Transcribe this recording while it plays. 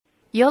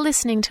You're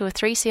listening to a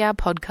 3CR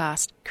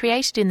podcast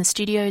created in the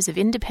studios of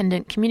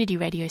independent community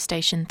radio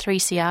station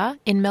 3CR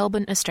in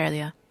Melbourne,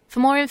 Australia. For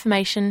more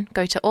information,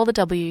 go to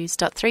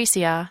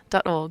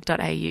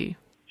allthews.3cr.org.au.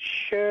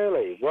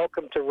 Shirley,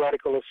 welcome to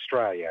Radical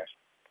Australia.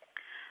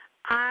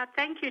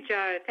 Thank you,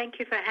 Joe. Thank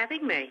you for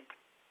having me.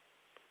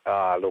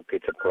 Look,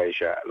 it's a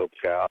pleasure. Look,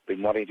 I've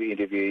been wanting to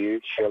interview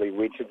you, Shirley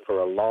Winton, for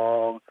a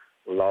long,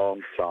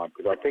 long time,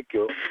 because I think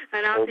you're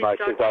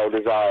almost as old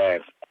as I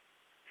am.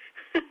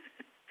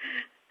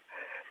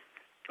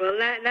 Well,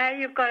 now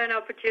you've got an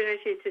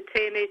opportunity to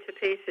tear me to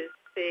pieces.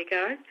 There you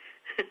go.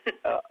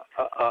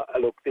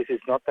 Look, this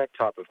is not that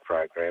type of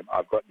program.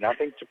 I've got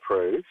nothing to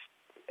prove.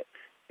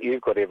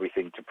 You've got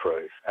everything to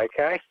prove,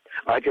 okay?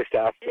 I just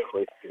asked a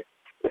question.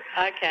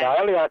 Okay. Now,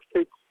 I only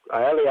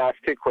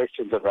asked two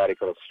questions on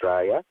Radical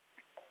Australia.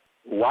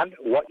 One,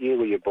 what year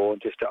were you born,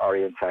 just to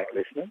orientate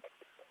listeners?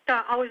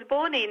 So I was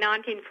born in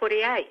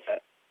 1948.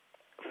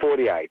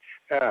 48.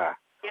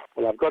 Yep.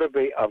 Well, I've got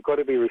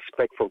to be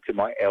respectful to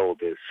my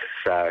elders.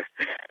 So.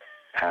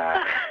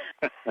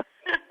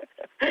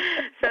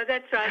 So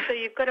that's right. So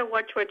you've got to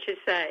watch what you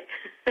say.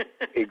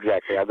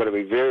 Exactly. I've got to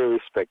be very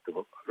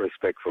respectful,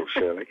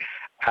 Shirley.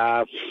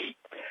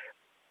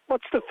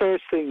 What's the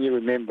first thing you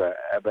remember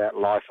about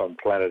life on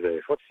planet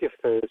Earth? What's your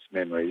first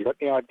memory? You got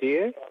any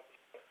idea?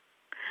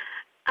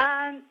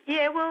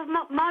 Yeah, well,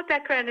 my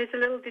background is a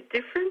little bit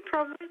different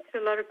probably to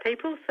a lot of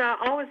people. So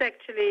I was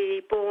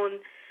actually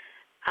born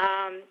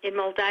in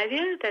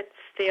Moldavia. That's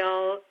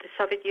the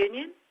Soviet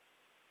Union.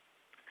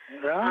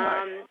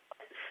 Right.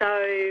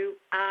 So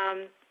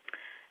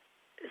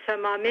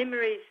my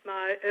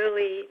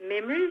early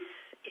memories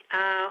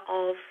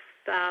of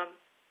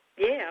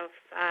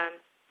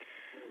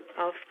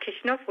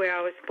Chisinau, where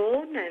I was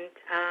born, and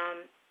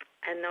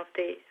of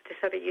the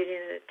Soviet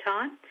Union at the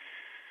time.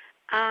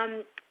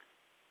 And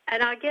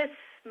I guess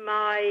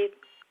we're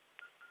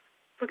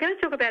going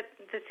to talk about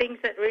the things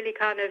that really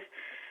kind of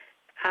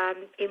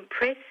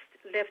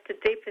left the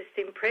deepest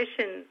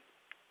impression.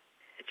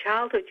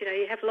 Childhood,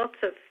 you have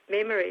lots of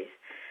memories,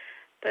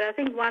 but I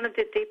think one of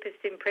the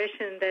deepest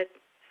impression that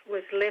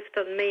was left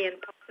on me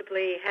and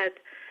possibly had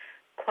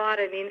quite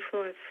an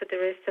influence for the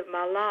rest of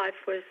my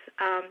life was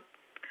I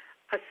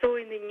saw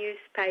in the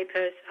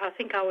newspapers, I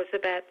think I was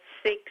about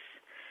 6,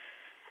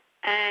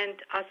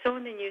 and I saw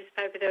in the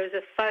newspaper there was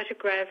a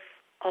photograph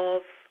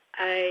of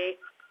an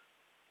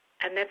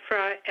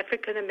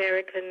African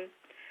American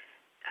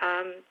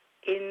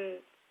in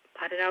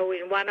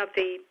one of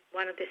the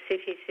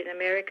cities in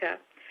America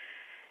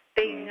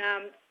being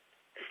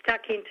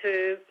stuck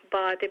into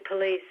by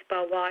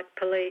white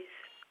police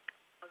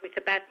with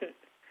a baton.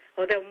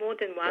 Or there were more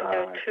than one. Right.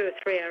 There were 2 or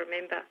 3, I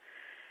remember.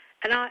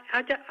 And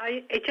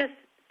it just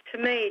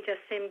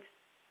seemed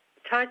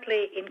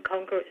totally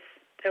incongruous.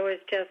 I was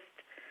just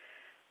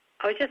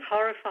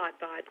horrified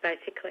by it,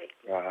 basically.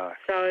 Right.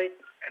 So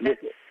this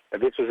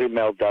was in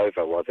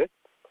Moldova, was it?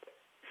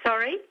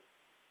 Sorry?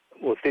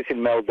 Was this in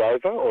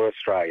Moldova or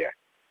Australia?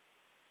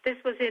 This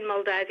was in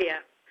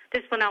Moldavia.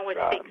 This when I was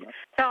 6.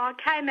 So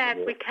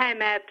we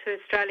came out to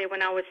Australia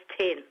when I was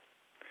 10.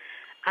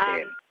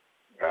 10.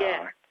 Right.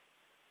 Yeah.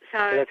 So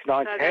that's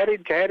nice. How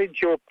did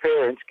your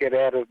parents get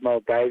out of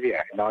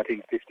Moldavia in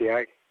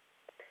 1958?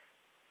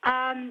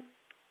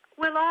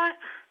 Well, I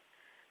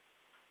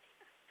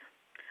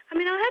had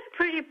a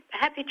pretty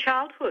happy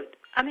childhood.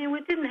 I mean, we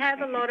didn't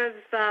have a lot of,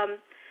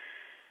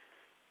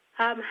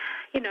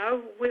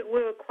 we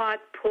were quite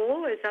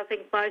poor, as I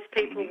think most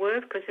people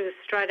were, because it was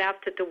straight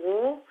after the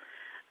war.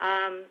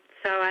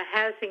 So our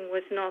housing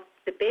was not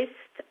the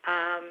best.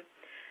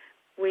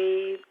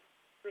 We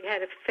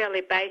had a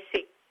fairly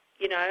basic,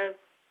 we had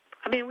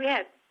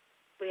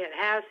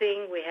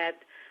housing, we had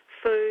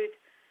food.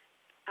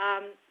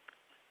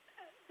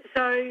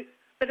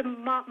 But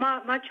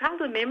my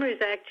childhood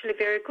memories are actually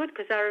very good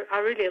because I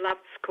really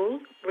loved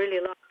school.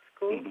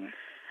 Mm-hmm.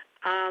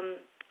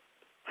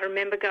 I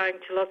remember going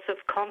to lots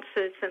of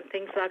concerts and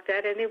things like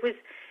that, and it was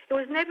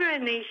never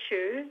an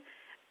issue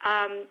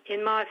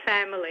in my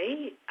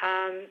family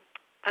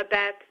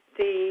about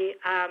the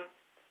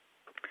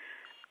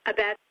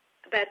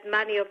about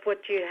money of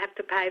what you have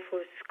to pay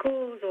for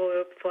schools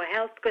or for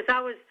health, because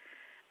I was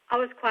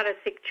quite a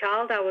sick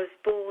child. I was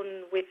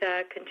born with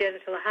a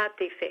congenital heart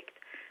defect,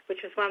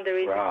 which was one of the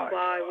reasons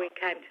why we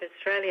came to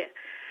Australia.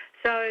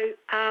 So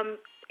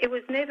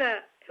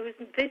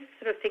these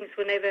sort of things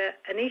were never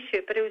an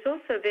issue, but it was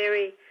also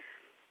very,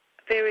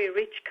 very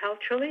rich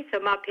culturally. So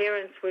my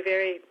parents were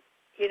very,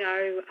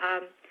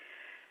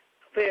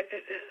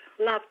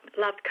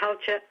 loved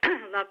culture,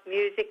 loved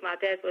music. My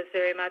dad was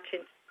very much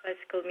into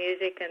classical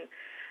music, and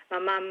my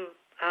mum,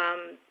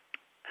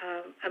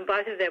 and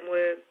both of them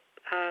were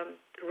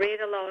read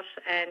a lot.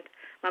 And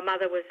my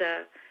mother was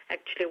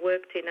actually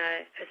worked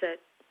as a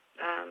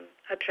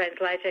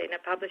translator in a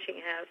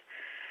publishing house.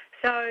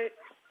 So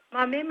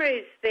my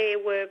memories there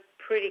were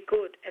pretty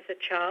good as a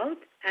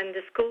child, and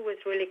the school was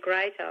really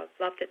great. I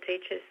loved the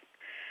teachers.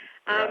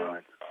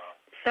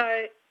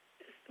 So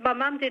my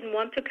mum didn't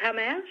want to come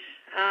out.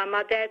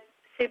 My dad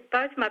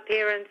both my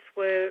parents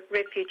were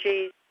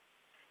refugees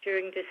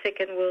during the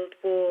Second World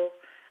War.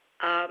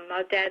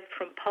 My dad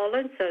from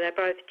Poland, so they're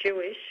both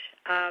Jewish.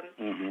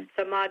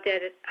 So my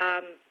dad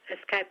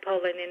escaped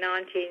Poland in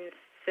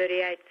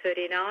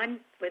 1938-39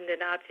 when the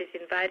Nazis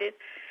invaded,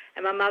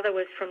 and my mother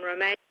was from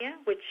Romania,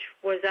 which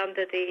was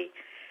under the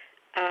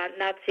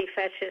Nazi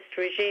fascist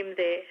regime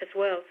there as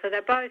well. So they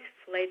both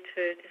fled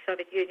to the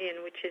Soviet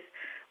Union, which is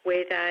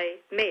where they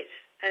met.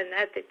 And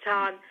at the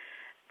time,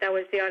 that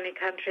was the only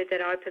country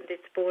that opened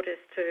its borders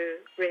to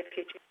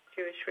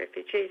Jewish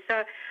refugees.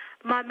 So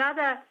my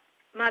dad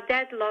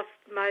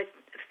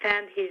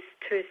found his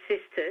two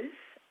sisters,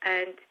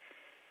 and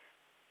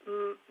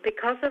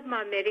because of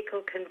my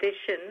medical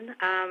condition,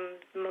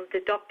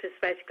 the doctors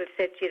basically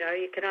said,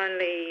 you can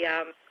only,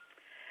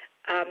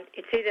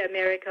 it's either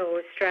America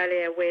or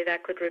Australia where they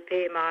could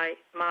repair my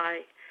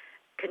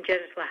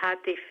congenital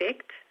heart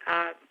defect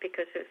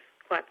because it's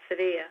quite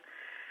severe.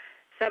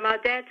 So my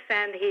dad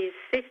found his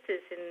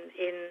sisters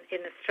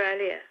in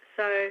Australia.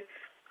 So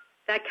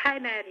they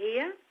came out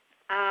here,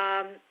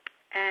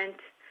 and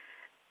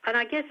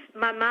I guess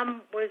my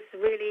mum was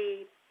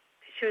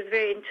she was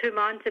very in two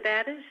minds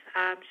about it.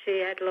 She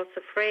had lots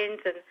of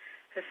friends, and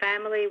her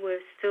family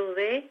were still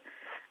there.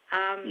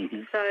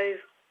 So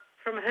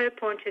from her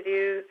point of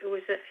view,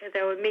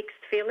 there were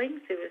mixed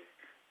feelings. It was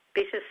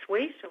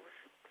bittersweet.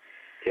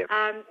 Yep.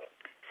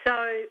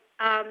 So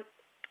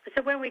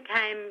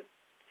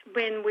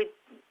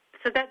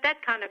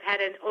that kind of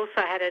also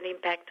had an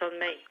impact on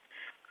me.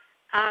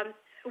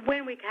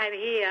 When we came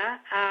here,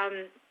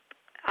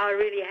 I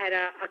really had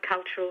a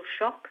cultural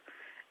shock,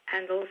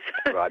 and also.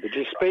 Right. Did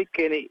you speak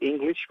any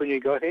English when you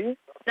got here?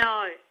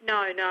 No.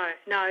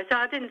 So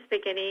I didn't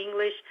speak any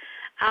English.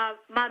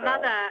 My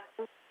mother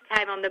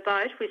came on the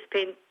boat. We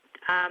spent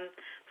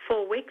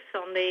 4 weeks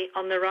on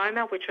the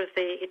Roma, which was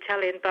the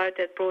Italian boat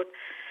that brought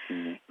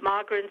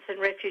migrants and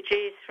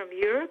refugees from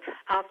Europe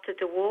after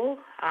the war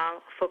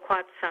for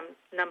quite some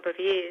number of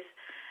years.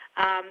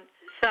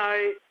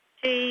 So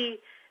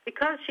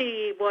because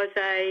she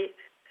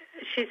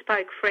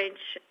spoke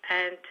French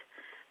and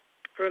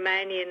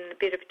Romanian, a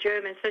bit of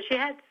German, so she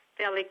had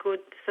fairly good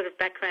sort of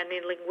background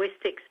in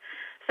linguistics.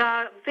 So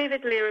I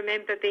vividly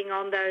remember being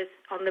on the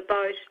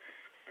boat,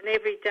 and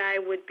every day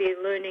would be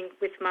learning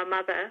with my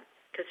mother,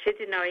 because she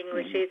didn't know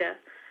English either,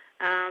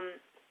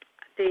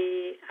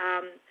 the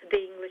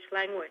English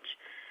language.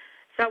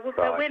 So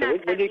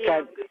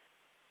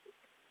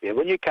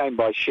when you came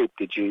by ship,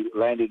 did you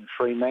land in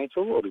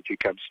Fremantle or did you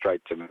come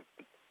straight to Melbourne?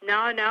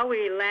 No,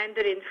 we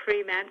landed in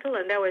Fremantle,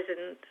 and that was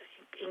an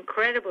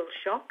incredible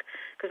shock,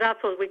 because I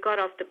thought we got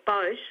off the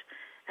boat,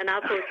 and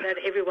I thought that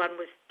everyone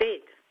was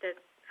dead. That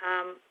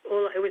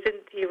it was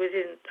in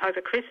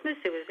over Christmas.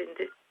 It was in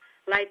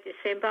late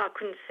December. I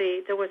couldn't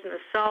see. There wasn't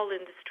a soul in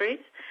the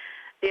streets.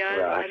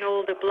 And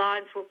all the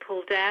blinds were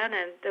pulled down,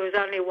 and there was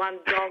only one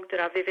dog that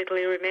I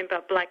vividly remember,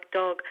 a black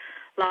dog,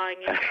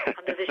 lying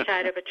under the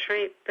shade of a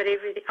tree. But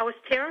I was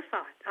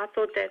terrified. I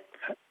thought that,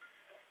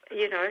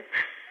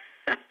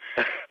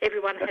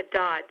 everyone had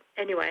died.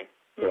 Anyway.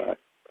 Right.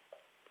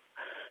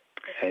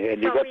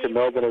 And you got to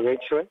Melbourne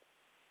eventually?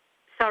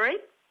 Sorry?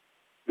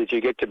 Did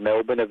you get to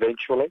Melbourne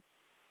eventually?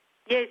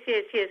 Yes.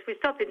 We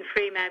stopped in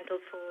Fremantle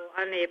for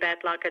only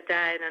about like a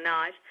day and a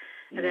night,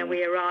 and then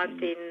we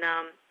arrived in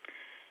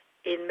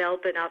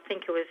Melbourne. I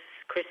think it was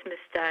Christmas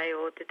Day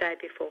or the day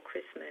before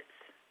Christmas.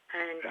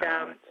 And,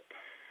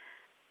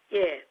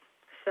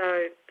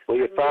 so... Were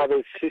your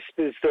father's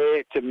sisters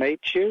there to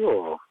meet you,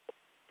 or...?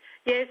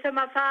 Yeah, so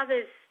my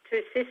father's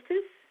two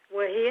sisters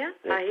are here,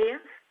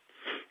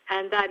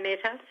 and they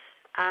met us.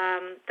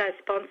 They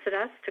sponsored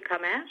us to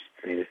come out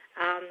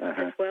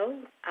as well.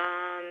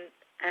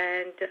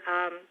 And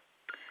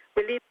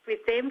we lived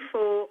with them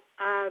for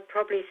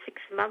probably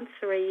 6 months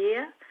or a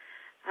year.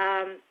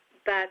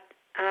 But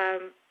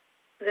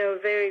they were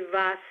very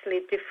vastly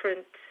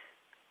different,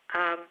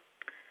 I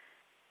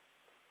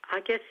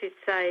guess you'd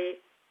say,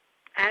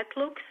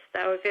 outlooks.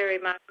 They were very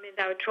much,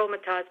 they were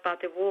traumatised by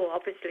the war,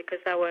 obviously,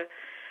 because they were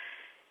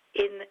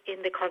in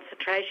the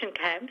concentration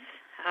camps.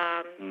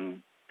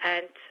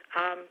 And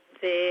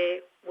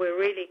they were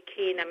really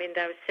keen. They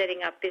were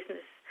setting up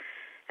business,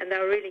 and they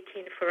were really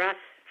keen for us,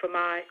 for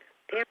my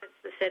parents,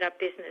 to set up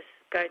business,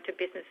 go into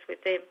business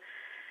with them.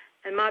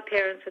 And my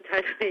parents were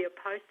totally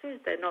opposed to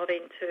it. They're not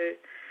into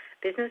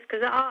business,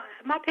 because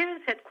my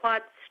parents had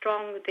quite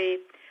strong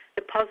the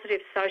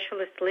positive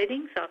socialist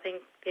leanings. I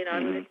think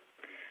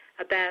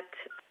about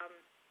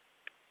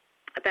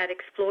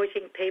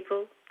exploiting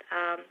people,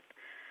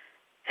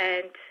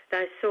 and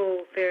they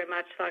saw very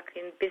much like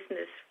in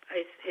business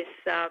is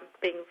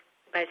being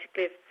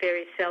basically a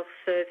very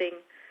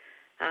self-serving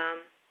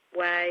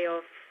way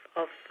of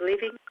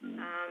living.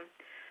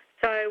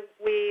 So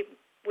we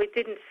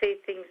didn't see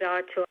things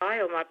eye to eye,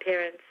 or my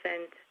parents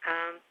and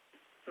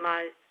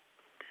my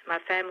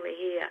family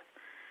here.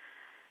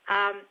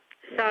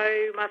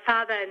 So my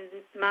father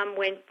and mum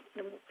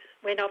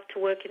went off to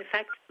work in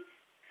factories.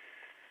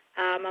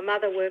 My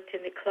mother worked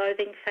in the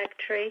clothing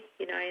factory,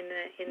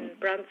 in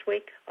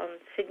Brunswick on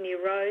Sydney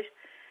Road,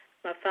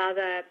 my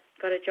father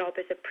got a job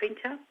as a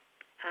printer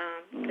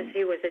because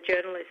he was a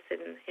journalist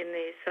in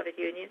the Soviet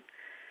Union,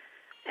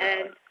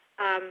 and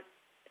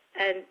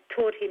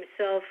taught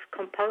himself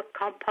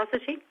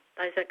compositing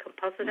as a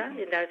compositor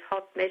in those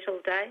hot metal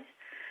days.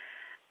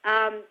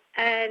 And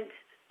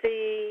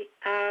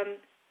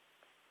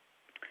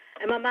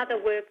my mother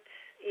worked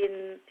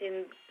in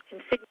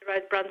Sydney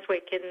Road,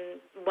 Brunswick, in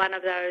one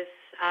of those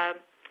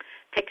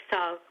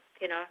textile,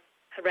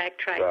 rag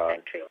trade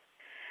factories.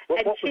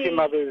 What's your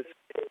mother's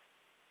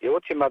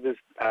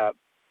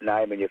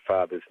name and your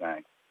father's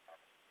name?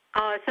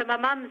 Oh, so my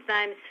mum's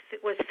name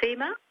was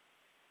Fema,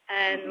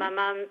 and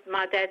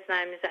my dad's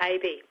name is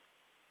A.B.,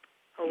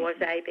 or was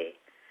A.B.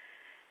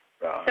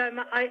 Right. So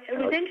it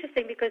was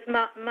interesting because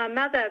my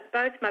mother,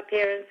 both my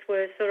parents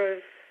were sort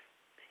of,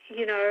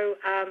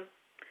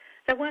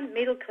 they weren't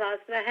middle class,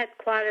 but they had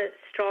quite a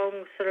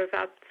strong sort of,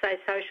 I'd say,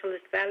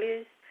 socialist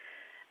values,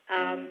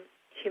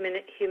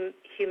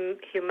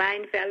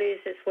 humane values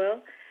as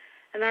well.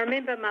 And I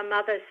remember my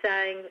mother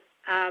saying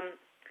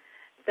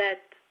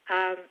that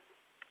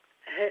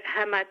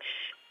how much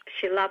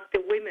she loved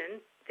the women,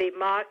 the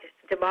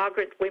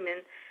migrant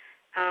women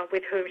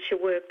with whom she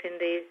worked in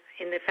the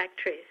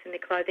factories, in the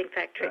clothing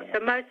factories. So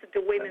most of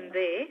the women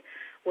there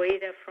were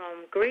either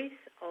from Greece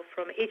or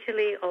from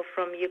Italy or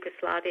from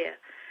Yugoslavia.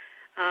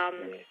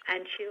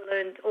 And she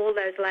learned all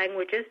those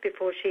languages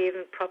before she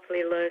even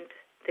properly learned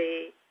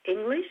the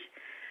English.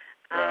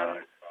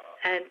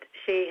 And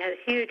she had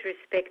huge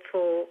respect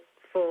for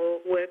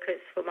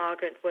workers, for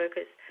migrant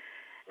workers.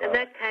 And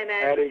that came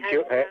out...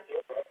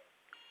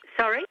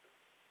 Sorry?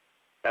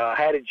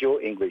 How did your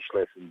English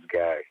lessons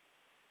go?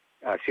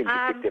 I assume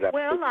you picked it up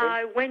quickly.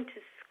 I went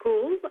to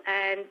school,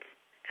 and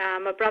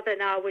my brother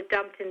and I were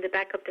dumped in the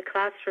back of the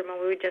classroom, and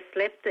we were just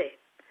left there.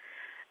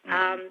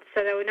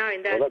 So there were no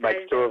in those days. Well, that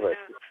makes two of us.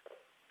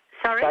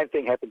 Sorry? Same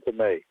thing happened to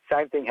me.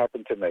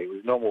 It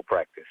was normal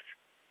practice.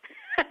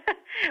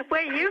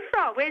 Where are you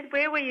from?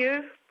 Where were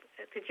you?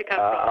 Did you come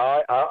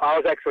from? I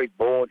was actually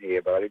born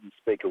here, but I didn't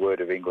speak a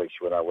word of English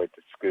when I went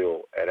to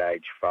school at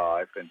age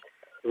 5, and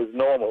it was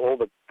normal. All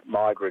the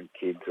migrant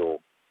kids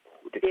would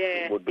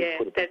be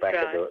put at the back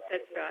of the...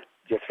 That's right.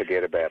 Just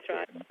forget about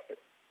it.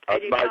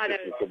 Right. Most of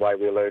it's the way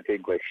we learned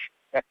English.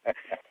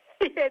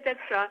 Yeah,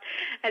 that's right.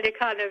 And you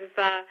kind of,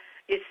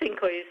 you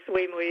sink or you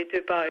swim or you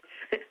do both.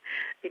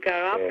 You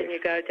go up and you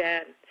go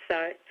down.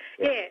 So,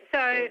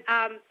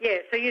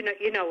 so you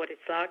know what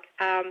it's like.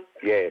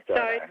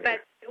 But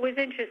it was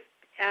interesting.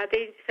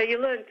 So you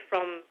learned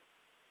from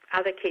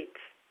other kids,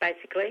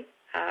 basically.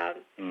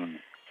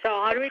 So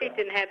I really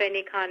didn't have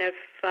any kind of,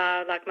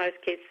 like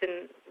most kids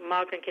and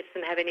migrant kids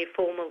didn't have any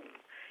formal,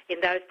 in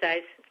those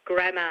days,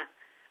 grammar,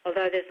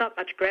 although there's not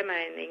much grammar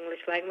in the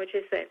English language,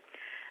 is there?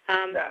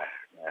 No.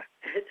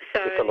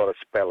 So, it's a lot of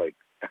spelling.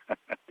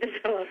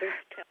 There's a lot of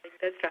spelling,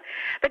 that's right.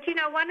 But,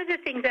 one of the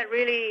things that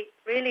really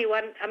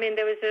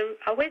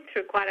I went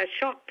through quite a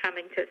shock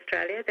coming to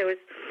Australia. There was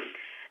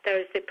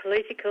the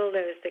political,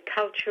 there was the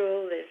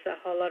cultural, there's a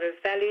whole lot of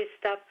value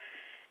stuff.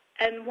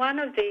 And one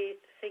of the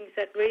things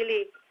that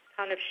really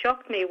kind of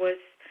shocked me was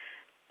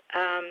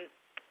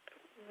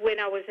when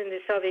I was in the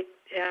Soviet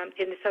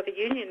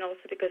Union,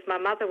 also because my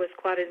mother was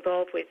quite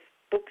involved with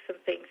books and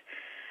things.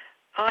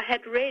 I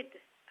had read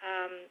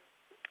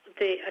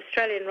the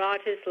Australian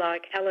writers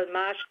like Alan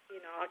Marsh,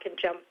 I Can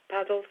Jump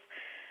Puddles,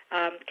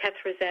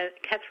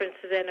 Catherine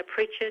Susanna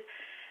Pritchard,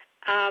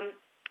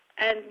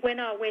 and when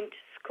I went to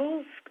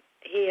schools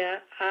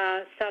here,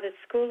 started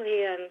school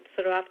here, and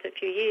sort of after a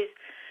few years,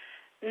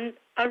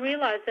 I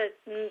realised that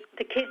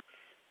the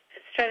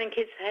Australian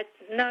kids had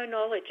no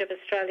knowledge of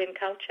Australian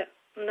culture,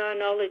 no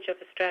knowledge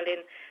of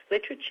Australian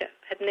literature,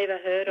 had never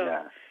heard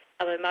of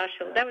Alan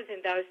Marshall. That was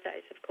in those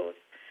days, of course.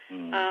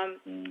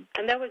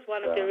 And that was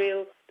one of the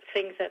real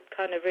things that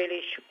kind of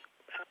really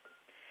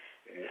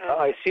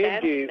I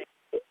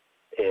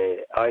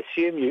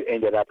assume you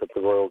ended up at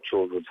the Royal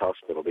Children's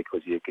Hospital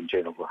because of your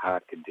congenital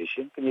heart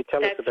condition. Can you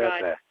tell us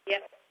about that?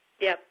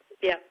 Yep.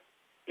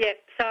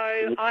 So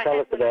I tell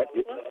us about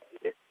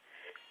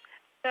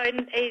So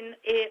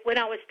when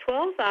I was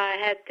 12, I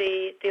had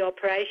the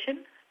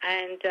operation,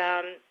 and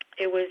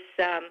it was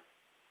a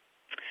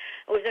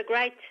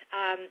great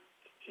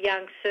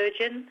young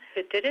surgeon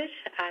who did it.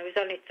 I was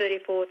only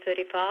 34,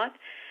 35,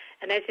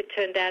 and as it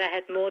turned out, I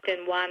had more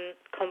than one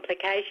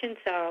complication.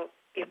 So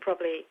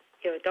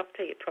you're a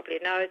doctor, you probably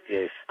know.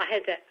 Yes. I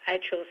had the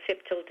atrial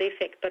septal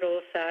defect, but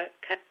also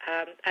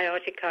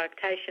aortic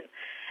coarctation.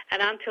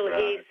 And until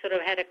he sort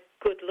of had a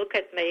good look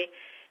at me,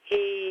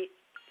 he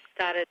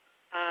started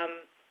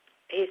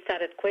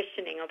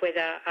questioning of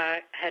whether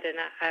I had an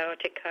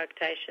aortic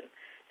coarctation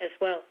as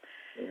well.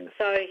 Yeah.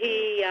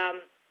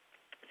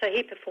 So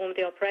he performed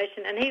the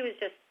operation, and he was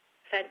just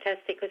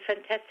fantastic. It was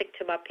fantastic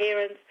to my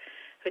parents,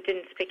 who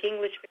didn't speak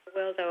English very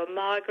well. They were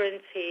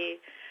migrants. He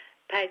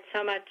paid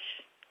so much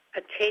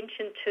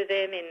attention to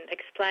them in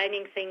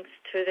explaining things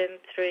to them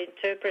through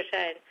interpreter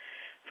and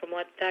from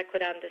what they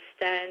could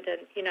understand.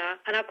 And,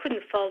 and I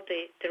couldn't fault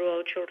the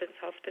Royal Children's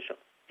Hospital.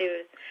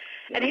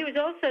 And he was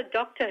also a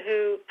doctor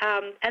who,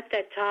 at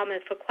that time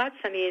and for quite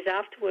some years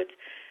afterwards,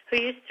 who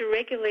used to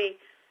regularly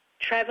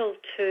travel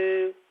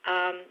to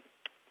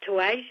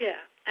Asia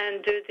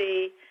and do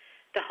the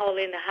hole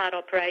in the heart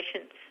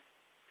operations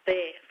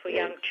there for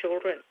young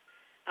children.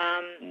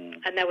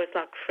 And that was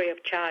like free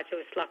of charge. It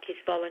was like his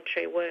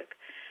voluntary work.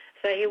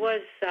 So he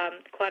was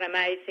quite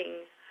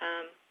amazing,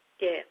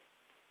 yeah.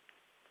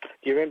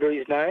 Do you remember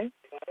his name?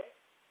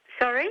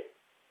 Sorry?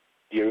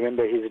 Do you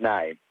remember his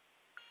name?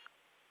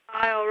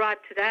 All right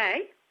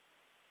today.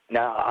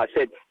 No, I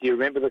said, do you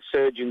remember the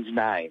surgeon's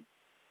name?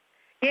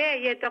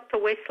 Yeah, Dr.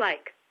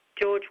 Westlake,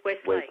 George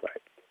Westlake.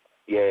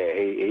 Yeah,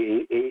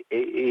 he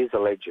is a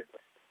legend.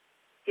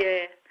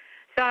 Yeah.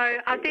 So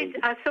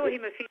I saw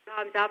him a few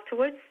times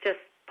afterwards, just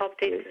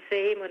popped in to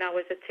see him when I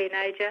was a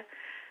teenager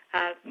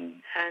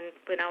and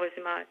when I was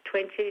in my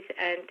 20s.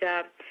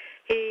 And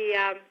he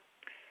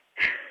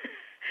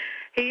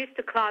he used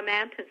to climb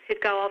mountains.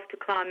 He'd go off to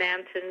climb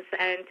mountains.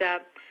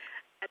 And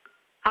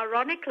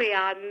ironically,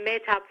 I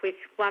met up with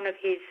one of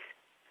his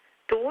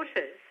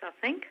daughters, I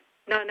think.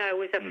 No, it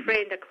was a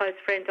friend, a close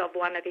friend of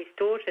one of his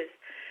daughters.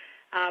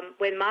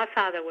 When my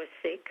father was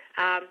sick,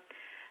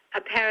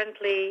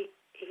 apparently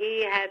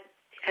he had,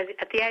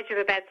 at the age of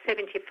about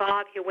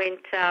 75, he went,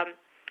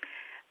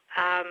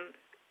 I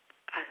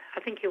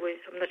think he was,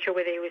 I'm not sure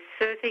whether he was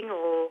surfing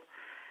or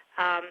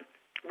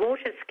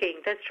water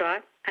skiing, that's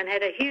right, and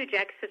had a huge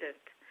accident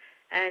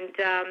and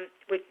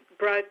which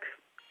broke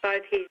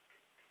both his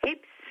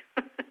hips.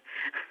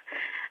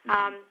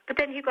 But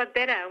then he got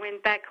better and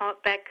went back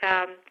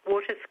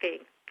water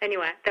skiing.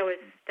 Anyway, that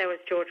was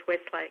George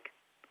Westlake.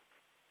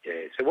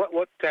 Yeah. So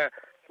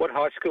what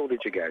high school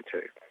did you go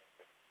to?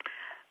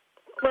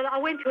 Well, I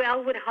went to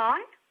Elwood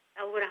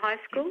High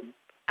School,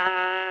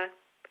 and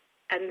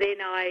then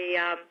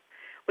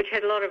which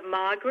had a lot of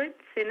migrants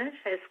in it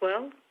as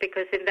well,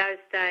 because in those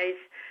days,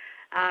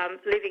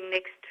 living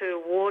next to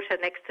water,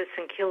 next to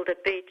St Kilda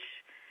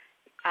Beach,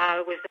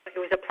 it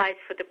was a place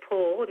for the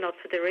poor, not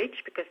for the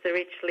rich, because the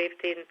rich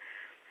lived in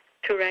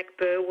Toorak,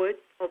 Burwood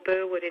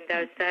in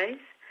those days,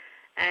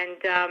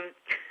 and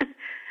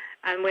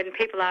and when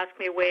people asked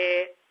me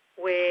where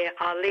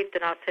I lived,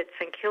 and I said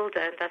St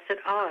Kilda, and I said,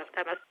 oh,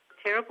 that must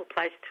be a terrible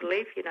place to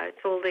live. You know,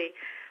 it's all the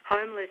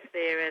homeless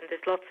there, and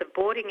there's lots of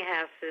boarding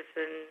houses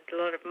and a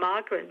lot of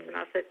migrants. And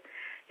I said,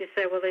 you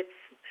say, well, it's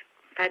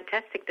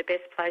fantastic, the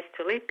best place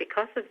to live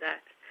because of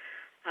that.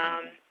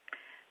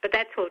 But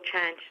that's all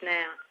changed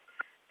now.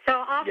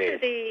 So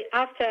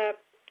after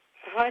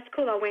high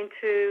school,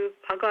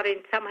 I got in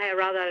somehow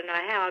or other, I don't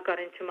know how, I got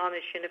into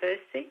Monash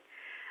University,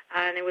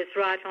 and it was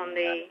right on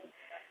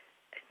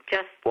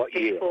just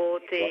before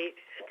the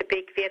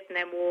big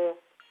Vietnam War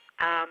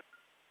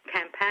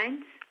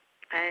campaigns.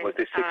 And, was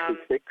it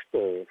 66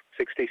 or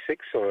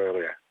 66 or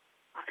earlier?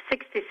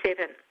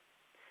 67.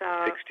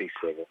 So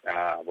 67.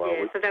 Well,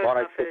 yeah, so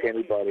Monash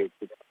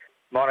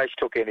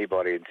took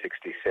anybody in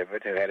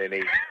 67 who had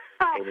any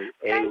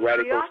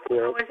radical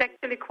spirit. I was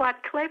actually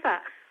quite clever.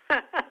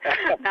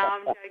 No,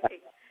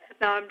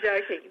 I'm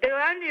joking. The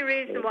only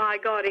reason why I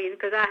got in,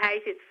 because I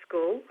hated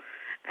school,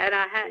 and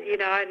I had,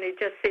 and it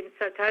just seemed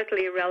so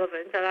totally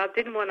irrelevant, and I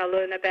didn't want to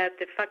learn about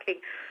the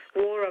fucking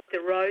War of the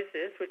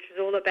Roses, which is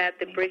all about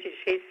the British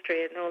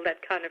history and all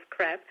that kind of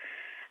crap.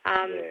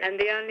 And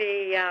the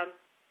only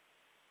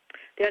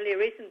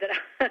reason that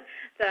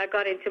I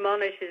got into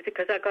Monash is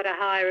because I got a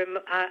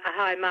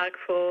high mark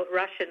for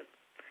Russian,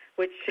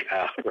 which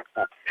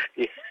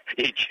you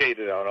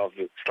cheated on,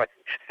 obviously.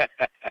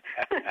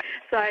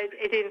 So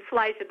it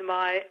inflated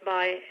my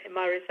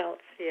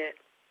results. Yeah.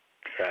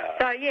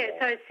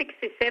 So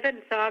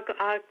 67. So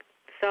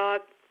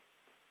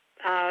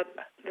I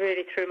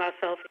really threw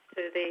myself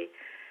into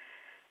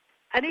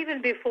and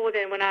even before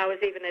then, when I was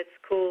even at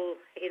school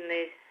in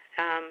the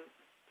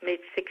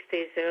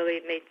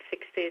early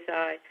mid-60s,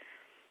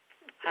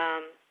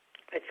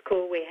 at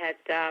school we had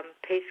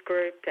peace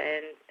group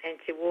and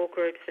anti-war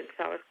groups, and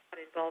so I was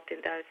quite involved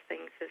in those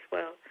things as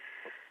well.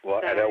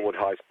 Well, at Elwood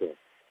High School?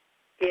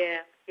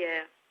 Yeah.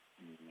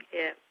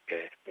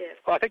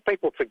 Well, I think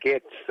people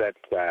forget that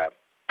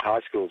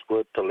high schools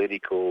were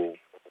political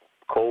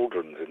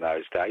cauldrons in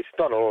those days.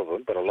 Not all of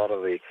them, but a lot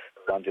of the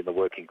ones in the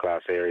working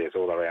class areas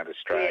all around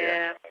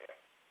Australia.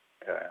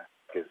 Yeah.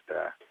 Because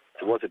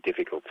it was a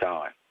difficult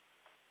time.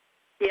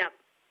 Yeah.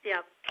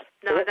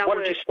 No, so what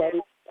did you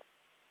study?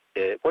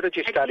 What did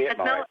you study at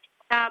Monash?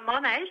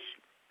 Monash?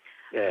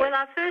 Yeah. Well,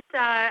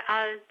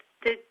 I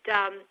did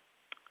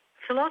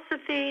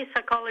philosophy,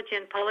 psychology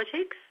and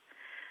politics.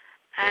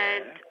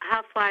 And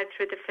halfway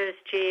through the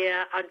first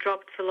year, I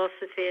dropped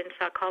philosophy and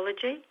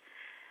psychology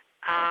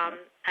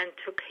and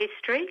took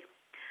history.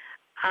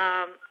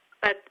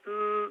 But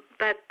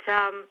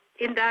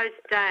in those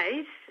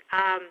days,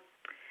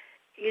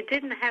 you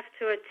didn't have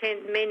to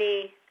attend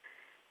many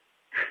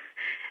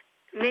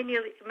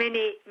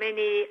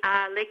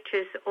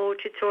lectures or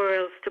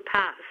tutorials to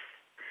pass.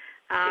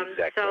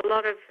 Exactly. So a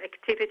lot of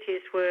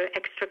activities were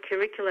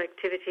extracurricular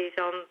activities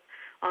on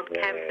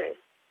campus.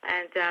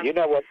 And you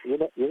know what?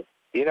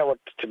 You know what,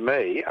 to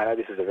me, I know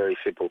this is a very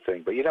simple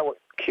thing, but you know what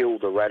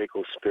killed the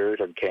radical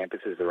spirit on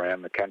campuses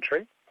around the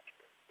country?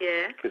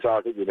 Yeah. Because I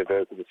was at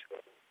university,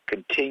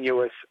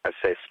 continuous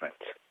assessment.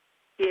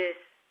 Yes.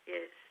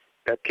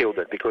 That killed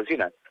it because, you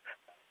know,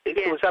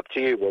 it was up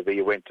to you whether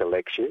you went to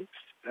lectures.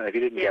 And if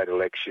you didn't go to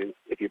lectures,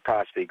 if you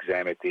passed the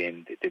exam at the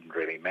end, it didn't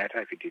really matter.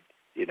 If you did,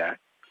 you know,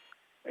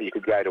 you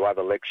could go to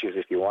other lectures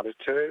if you wanted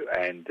to.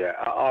 And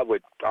I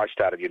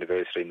started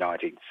university in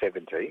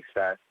 1970,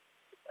 so a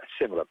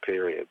similar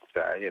period.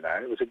 So, you know,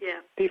 it was a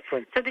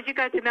different... So did you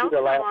go to Melbourne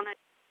or on it?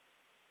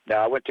 No,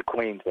 I went to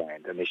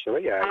Queensland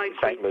initially,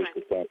 St.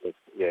 Lucia campus.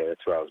 Yeah,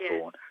 that's where I was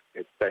born.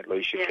 It's St.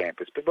 Lucia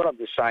campus. But what I'm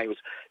just saying was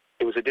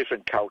it was a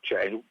different culture,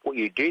 and what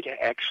you did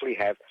actually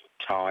have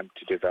time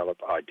to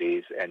develop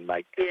ideas and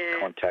make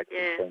contact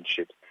and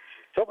friendships.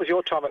 So what was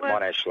your time at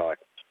Monash like?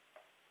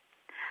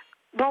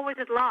 What was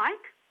it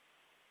like?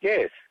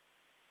 Yes.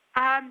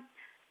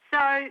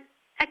 So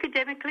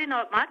academically,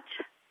 not much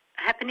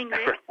happening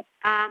there,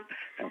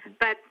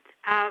 but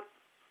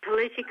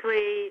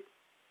politically,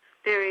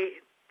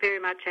 very, very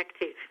much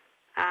active,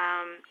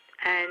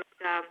 and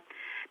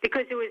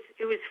because it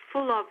was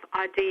full of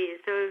ideas.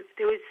 So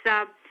there was,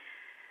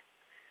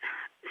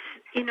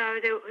 you know,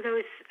 there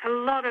was a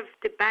lot of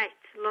debate,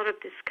 a lot of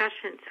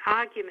discussions,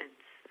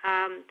 arguments,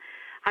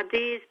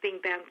 ideas being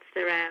bounced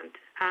around.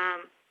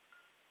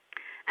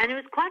 And it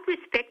was quite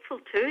respectful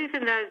too,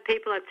 even though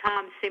people at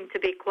times seemed to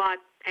be quite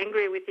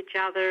angry with each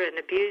other and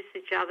abuse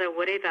each other,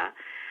 whatever.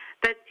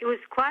 But it was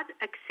quite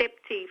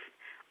accepting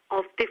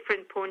of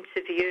different points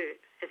of view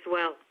as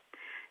well.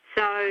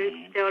 So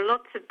there were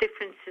lots of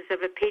differences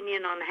of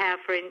opinion on how,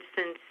 for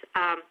instance,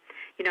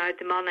 you know, at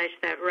the Monash,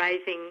 they're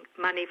raising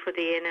money for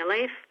the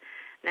NLF,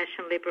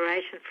 National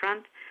Liberation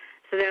Front.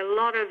 So there are a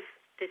lot of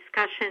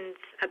discussions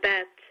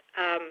about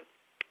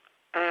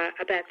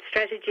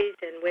strategies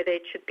and whether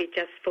it should be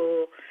just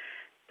for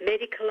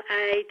medical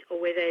aid or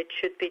whether it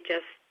should be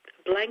just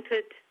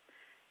blanket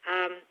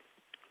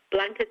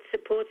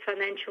support,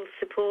 financial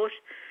support.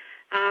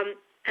 And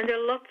there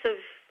are lots of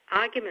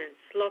arguments,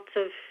 lots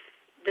of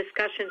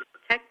discussions,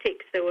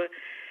 tactics. There were,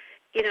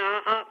 you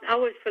know, I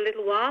was for a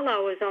little while, I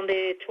was on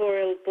the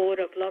editorial board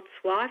of Lot's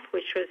Wife,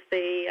 which was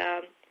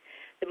the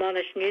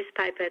Monash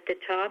newspaper at the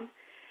time.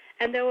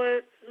 And there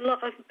were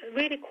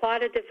really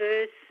quite a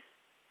diverse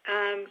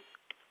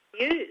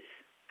views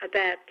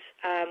about,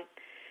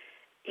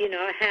 you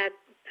know,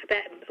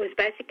 it was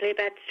basically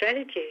about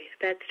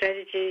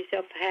strategies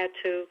of how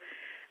to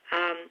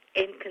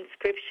end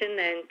conscription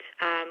and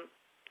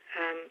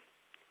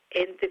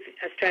end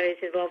Australia's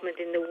involvement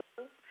in the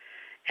war,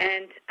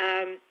 and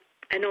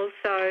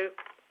also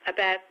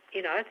about,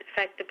 you know, the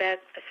fact about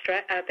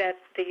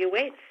the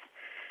US.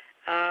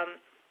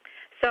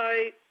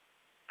 So,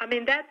 I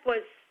mean, that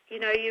was, you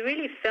know, you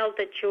really felt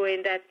that you were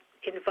in that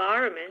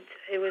environment.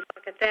 It was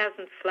like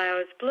 1,000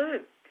 flowers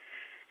bloom.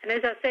 And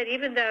as I said,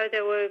 even though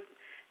there were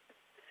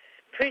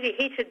pretty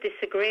heated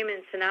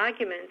disagreements and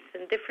arguments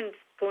and different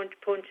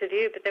points of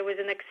view, but there was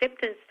an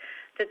acceptance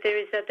that there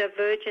is a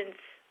divergence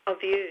of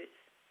views.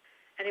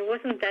 And it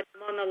wasn't that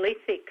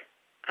monolithic,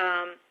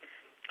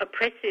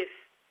 oppressive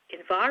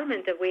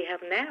environment that we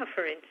have now,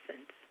 for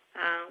instance,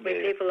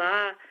 where people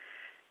are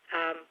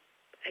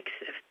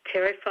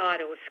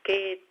terrified or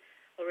scared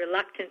or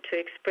reluctant to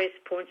express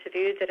points of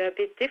view that are a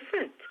bit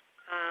different.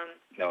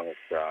 No, that's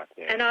right.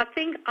 Yeah. And I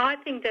think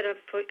that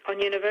on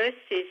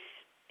universities,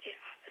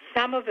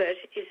 some of it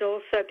is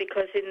also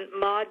because in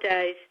my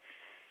days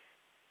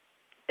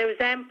there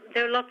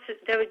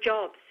were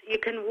jobs. You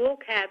can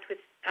walk out with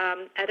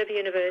out of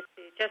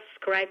university just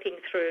scraping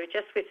through,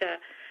 just with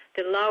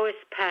the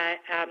lowest pass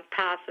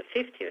of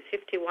 50 or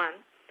 51,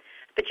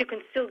 but you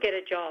can still get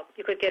a job.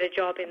 You could get a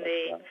job in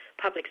the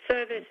public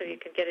service, or you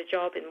can get a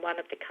job in one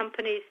of the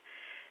companies.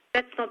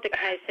 That's not the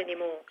case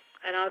anymore,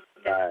 and I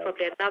think that's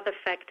probably another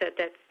factor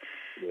that's...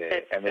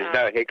 and there's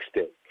no HECS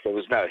debt. There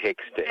was no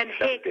HECS debt. And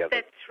HECS,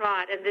 that's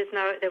right, and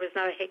there was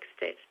no HECS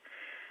debt.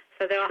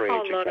 So there are a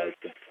whole lot of...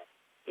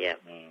 Yeah.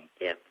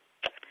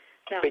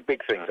 No,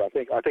 big things.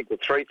 Right. I think the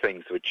three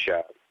things which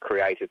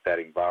created that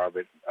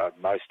environment,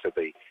 most of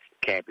the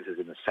campuses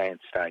in the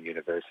sandstone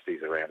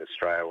universities around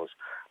Australia was,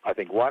 I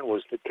think one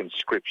was the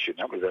conscription.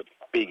 That was a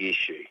big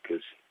issue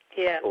because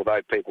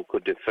although people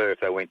could defer if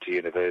they went to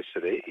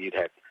university, you'd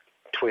have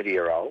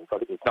 20-year-olds, I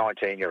think it was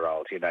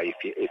 19-year-olds, you know,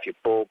 if your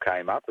ball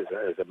came up as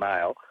a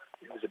male,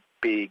 it was a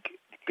big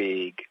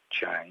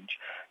change.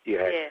 You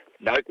had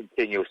no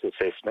continuous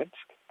assessments.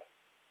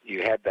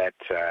 You had that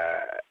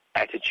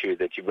attitude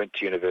that you went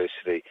to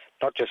university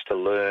not just to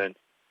learn,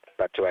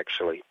 but to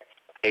actually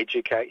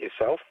educate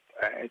yourself.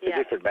 It's a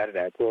different matter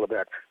now. It's all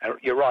about. And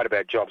you're right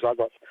about jobs. I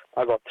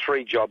got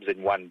 3 jobs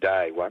in one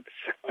day once.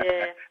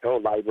 All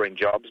labouring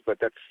jobs, but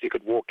you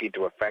could walk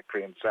into a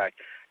factory and say,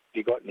 "Have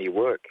you got any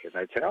work?" And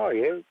they'd say, "Oh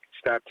yeah,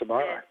 start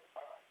tomorrow."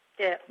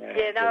 No,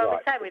 it was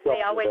the same with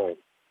me. I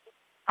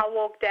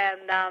walked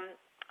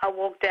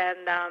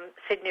down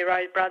Sydney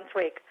Road,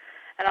 Brunswick,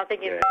 and I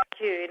think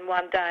in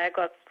one day I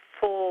got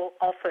 4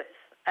 offers,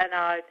 and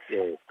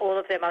all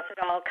of them I said,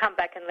 "I'll come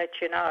back and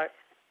let you know."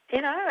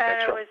 You know,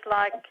 That's it right. was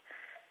like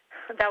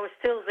they were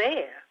still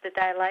there the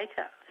day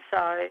later.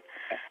 So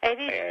it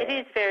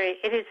is very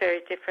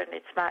different.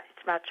 It's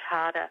much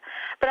harder.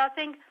 But I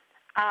think,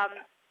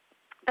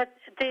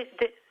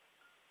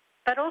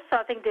 but also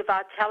I think the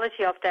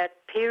vitality of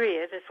that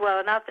period as well.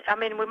 And I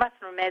mean, we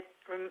mustn't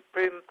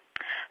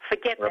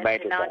forget that in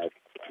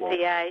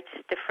 1968,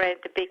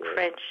 the big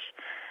French,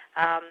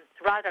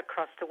 right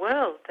across the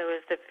world, there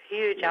was the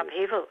huge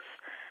upheavals,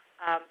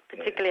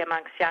 particularly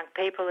amongst young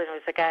people. And it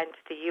was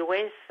against the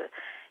US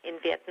in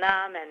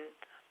Vietnam, and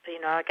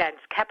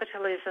against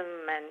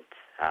capitalism and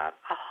a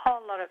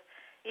whole lot of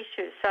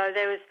issues. So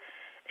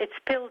it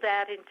spilled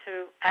out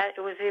into,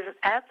 it was even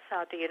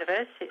outside the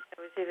university, it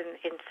was even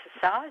in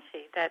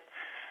society that,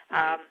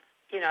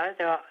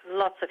 there are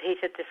lots of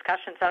heated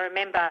discussions. I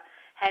remember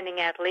handing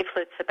out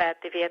leaflets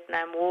about the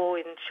Vietnam War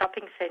in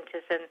shopping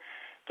centres and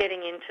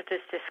getting into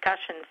this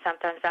discussion,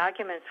 sometimes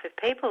arguments with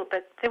people,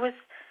 but there was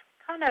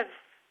kind of,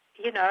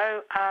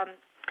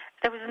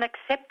 there was an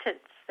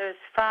acceptance. There was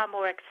far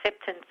more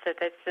acceptance that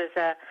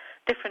there's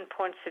different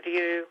points of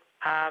view.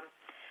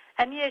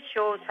 And yeah,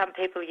 sure, some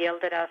people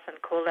yelled at us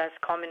and called us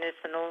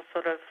communists and all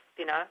sort of,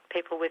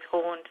 people with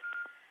horns,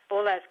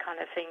 all those kind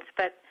of things.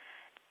 But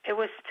it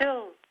was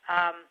still,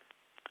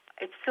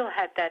 it still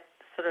had that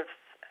sort of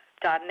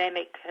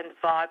dynamic and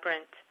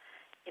vibrant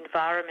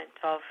environment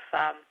of,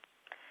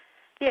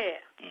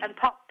 and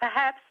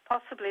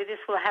possibly this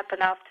will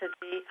happen after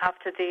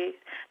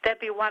that'll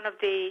be one of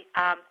the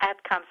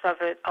outcomes of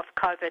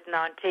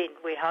COVID-19,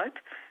 we hope.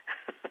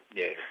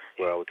 Yeah,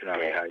 well, we can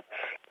only hope.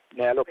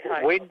 Now, look,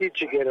 when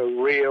did you get a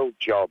real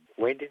job?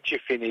 When did you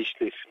finish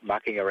this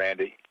mucking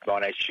around at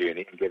Monash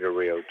Uni and get a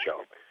real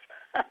job?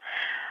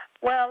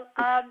 Well,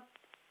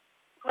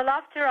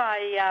 after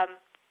I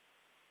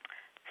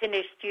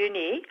finished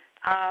uni,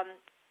 I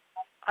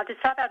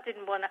decided I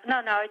didn't want to...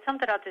 No, it's not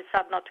that I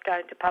decided not to go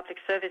into public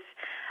service.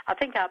 I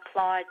think I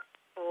applied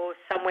for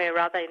somewhere or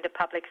other into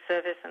public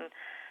service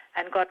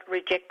and got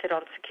rejected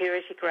on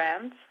security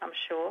grounds, I'm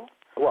sure.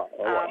 Well,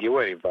 you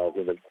weren't involved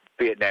in the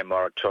Vietnam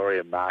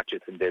moratorium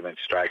marches and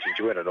demonstrations.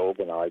 You weren't an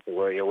organiser,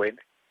 were you,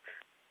 Wendy?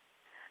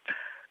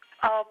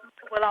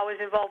 Well, I was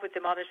involved with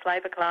the Monash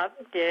Labour Club,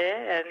 and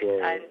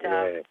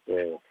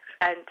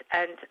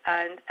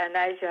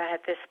Asia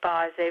had their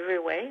spies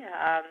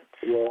everywhere.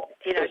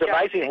 It's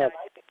amazing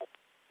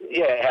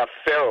how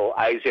feral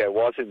Asia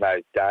was in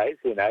those days.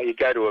 You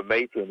go to a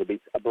meeting and there'd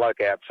be a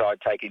bloke outside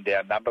taking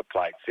down number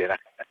plates.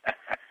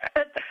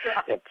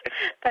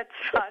 That's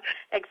right.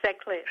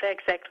 Exactly.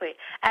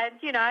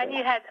 And and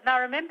you had. And I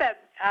remember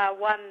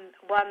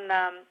one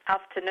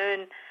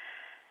afternoon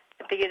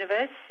at the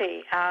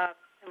university.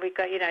 We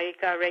go, you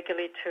go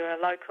regularly to a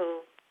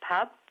local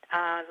pub,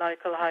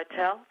 local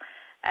hotel,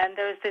 and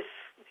there was this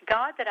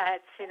guy that I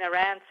had seen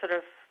around, sort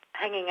of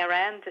hanging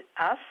around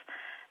us,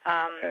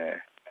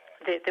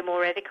 the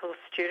more ethical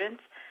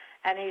students,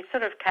 and he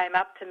sort of came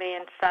up to me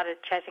and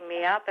started chatting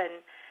me up,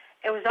 and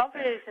it was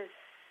obvious as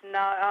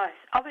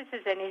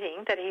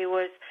anything that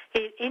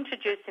he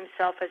introduced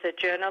himself as a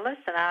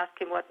journalist and asked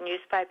him what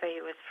newspaper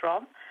he was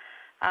from,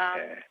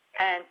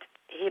 and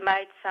he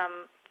made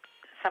some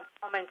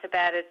comments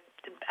about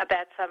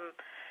some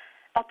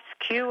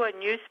obscure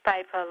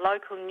newspaper,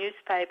 local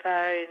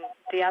newspaper in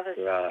the other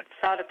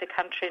side of the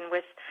country in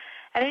West.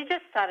 And he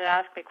just started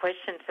asking me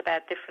questions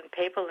about different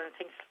people and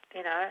things,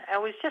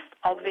 It was just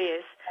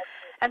obvious.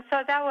 And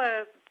so they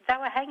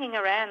were hanging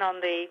around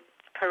on the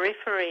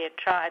periphery and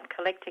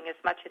collecting as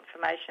much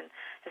information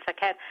as I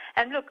can.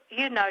 And look,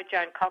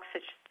 Joan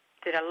Coxich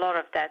did a lot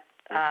of that,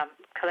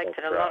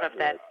 collected a lot of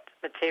that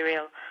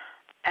material,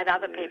 and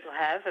other people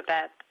have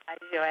about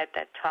Asia at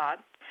that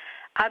time.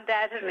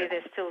 Undoubtedly,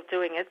 they're still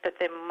doing it, but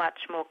they're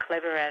much more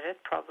clever at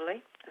it,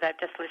 probably. They've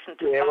just listened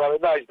to well,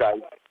 in those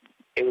days,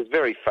 it was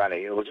very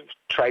funny. It was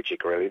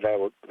tragic, really.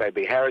 They'd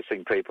be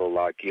harassing people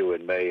like you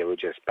and me who were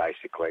just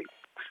basically,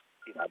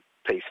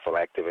 peaceful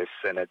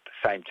activists, and at the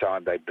same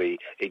time they'd be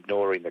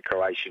ignoring the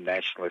Croatian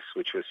nationalists,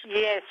 which was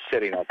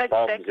setting off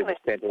bombs in the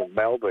centre of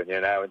Melbourne,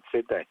 in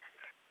Sydney.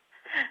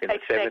 In the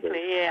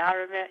 70s. I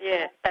remember.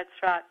 Yeah,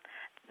 that's right.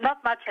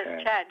 Not much has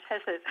changed,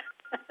 has it?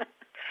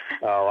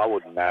 Oh, I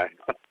wouldn't know.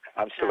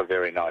 I'm still a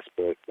very nice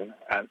person,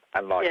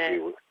 unlike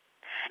you.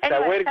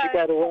 Anyway, so where did you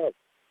go to work?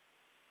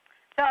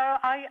 So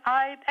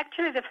I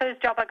actually, the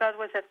first job I got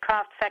was at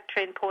Kraft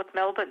Factory in Port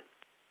Melbourne.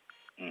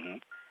 Mm-hmm.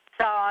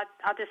 So I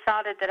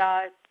decided that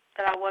I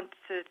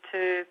wanted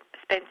to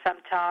spend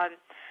some time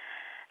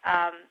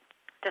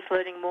just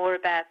learning more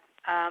about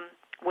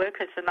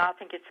workers, and I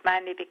think it's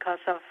mainly because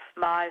of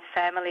my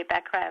family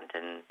background,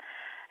 and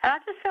I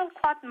just felt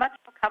quite much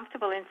more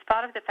comfortable in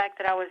spite of the fact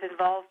that I was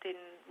involved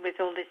with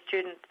all these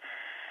student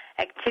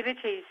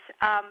activities.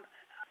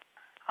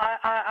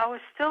 I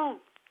was still,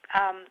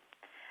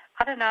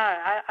 I don't know,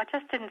 I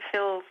just didn't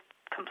feel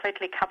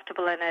completely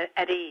comfortable and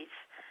at ease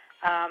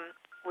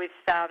with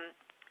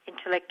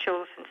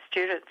intellectuals and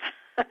students.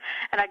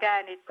 And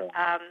again,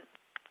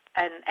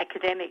 and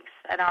academics,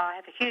 and I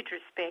have a huge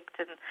respect,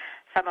 and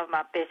some of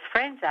my best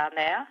friends are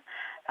now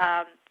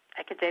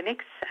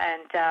academics,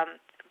 and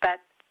but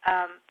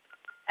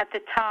at the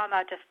time,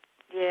 I just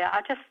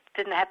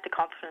didn't have the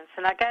confidence,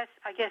 and I guess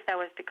that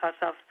was because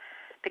of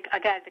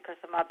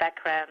my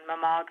background, my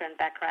migrant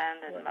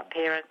background, and my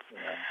parents,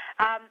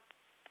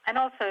 and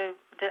also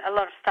a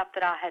lot of stuff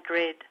that I had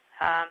read.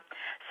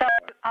 So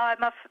I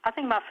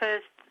think my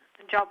first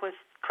job was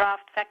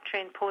Kraft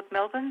factory in Port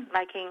Melbourne,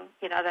 making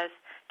those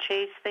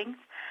cheese things.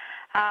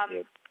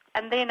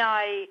 And then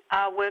I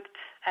worked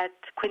at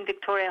Queen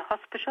Victoria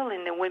Hospital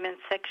in the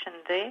women's section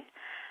there.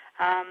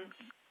 And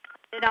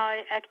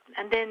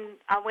then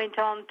I went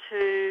on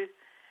to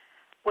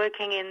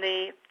working in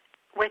the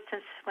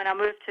when I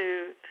moved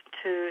to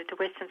the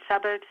Western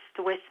Suburbs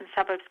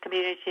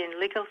Community and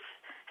Legal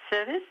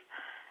Service,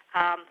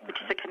 which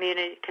is a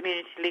community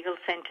legal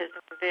centres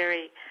that were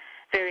very,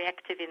 very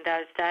active in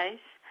those days.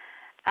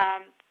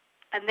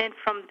 And then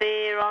from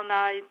there on,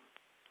 I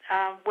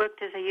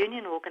worked as a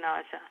union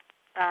organiser.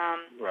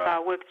 So I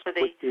worked for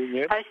the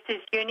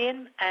Posties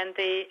Union and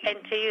the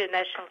NTU, the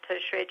National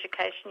Tertiary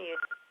Education Union.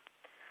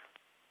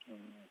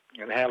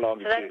 And how long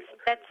did you?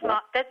 That's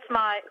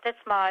my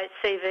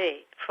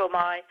CV for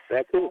my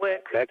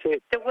work. That's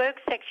it. The work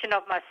section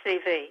of my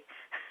CV.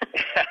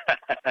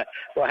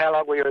 Well, how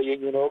long were you a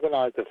union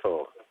organiser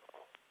for?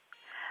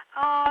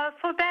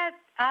 For about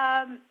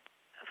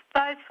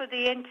both for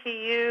the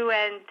NTU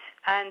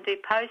and the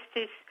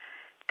Posties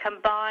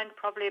combined,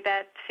 probably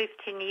about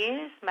 15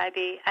 years,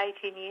 maybe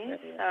 18 years.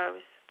 Yeah. So it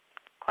was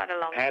quite a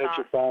long time. How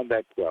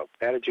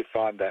did you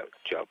find that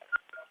job?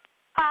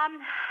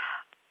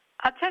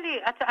 I'll tell you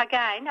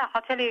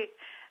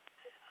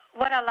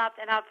what I loved,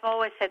 and I've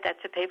always said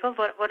that to people.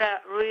 What I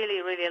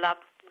really, really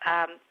loved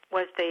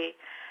was the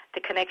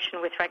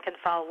connection with rank and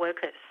file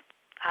workers,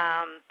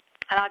 and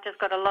I just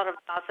got a lot of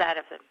buzz out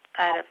of them.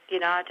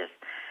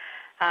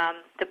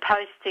 The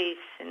posties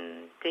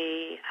and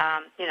who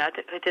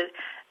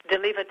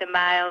delivered the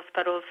mails,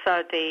 but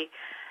also the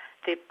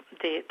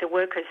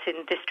workers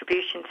in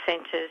distribution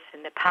centres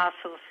and the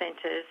parcel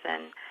centres,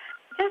 and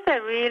just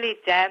a really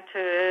down to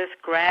earth,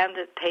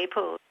 grounded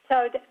people.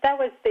 So that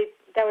was the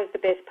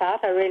best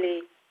part. I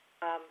really,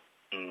 I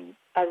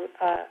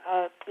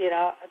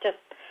just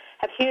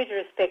have huge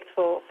respect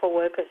for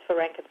workers, for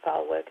rank and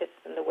file workers,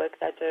 and the work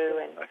they do,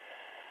 and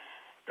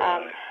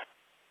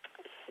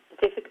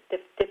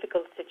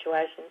difficult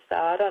situations. So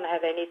I don't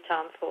have any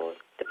time for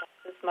the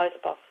bosses.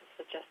 Most bosses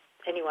are just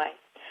anyway.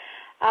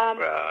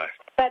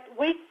 But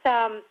with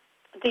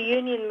the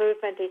union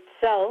movement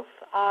itself,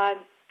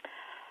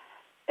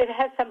 it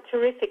has some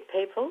terrific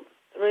people.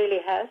 Really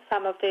has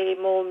some of the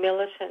more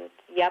militant,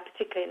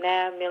 particularly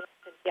now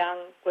militant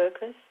young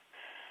workers,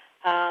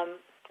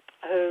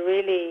 who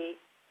really,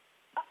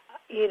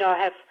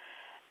 have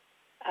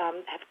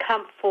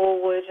come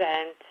forward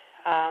and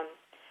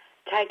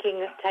trying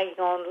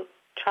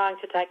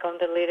to take on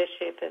the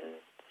leadership and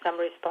some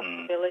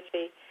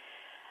responsibility.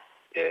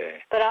 Yeah.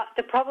 But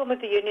the problem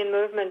with the union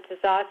movement,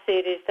 as I see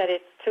it, is that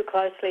it's too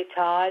closely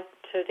tied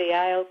to the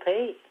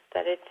ALP.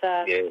 That it's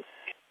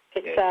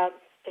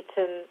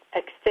an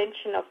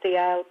extension of the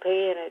ALP,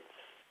 and it's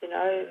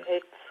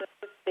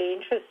the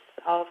interests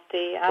of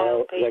the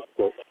ALP.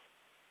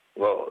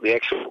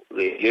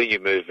 The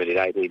union movement in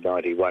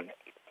 1891,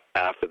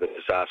 after the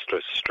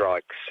disastrous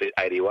strikes,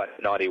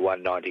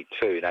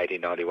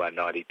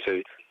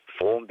 1891-92,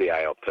 formed the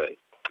ALP.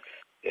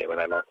 Yeah, when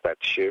they lost that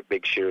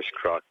big shearers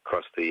strike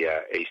across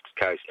the east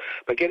coast.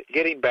 But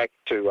getting back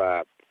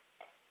to,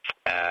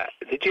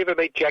 did you ever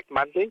meet Jack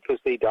Mundy?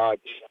 Because he died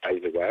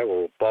days ago,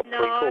 or Bob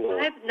Crinkle?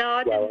 I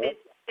didn't meet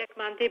Jack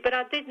Mundy, but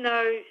I did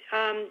know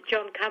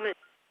John Cummins.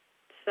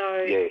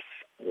 So yes.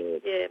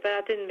 Yeah, but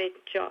I didn't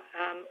meet John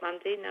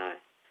Mundy, no.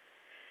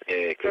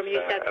 Yeah, because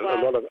a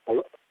lot of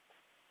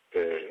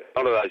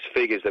those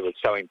figures that were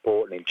so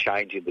important in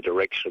changing the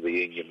direction of the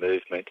union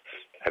movement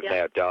have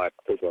now died.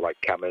 People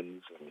like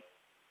Cummins and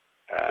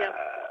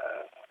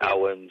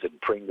Owens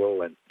and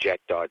Pringle, and Jack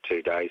died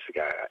 2 days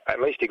ago.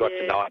 At least he got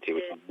to 90,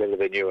 which is better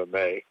than you and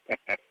me.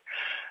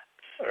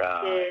 Right.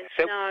 Yeah,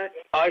 so no.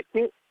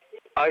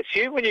 I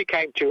assume when you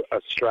came to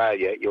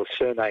Australia, your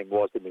surname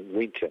wasn't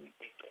Winton.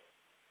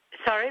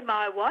 Sorry,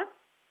 my what?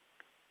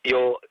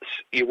 You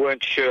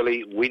weren't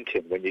Shirley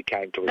Winton when you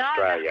came to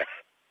Australia.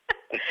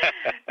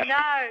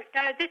 No.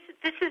 This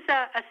is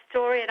a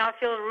story, and I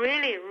feel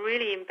really,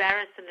 really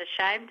embarrassed and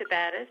ashamed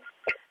about it.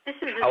 This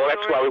is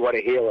that's why we want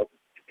to hear it.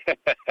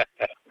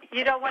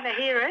 You don't want to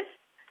hear it?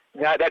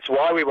 No, that's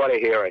why we want to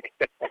hear it.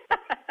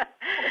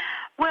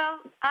 Well,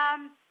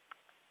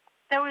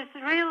 there was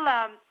real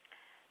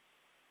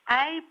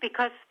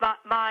because my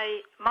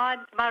name,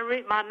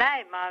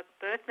 my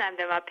birth name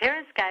that my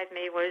parents gave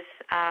me was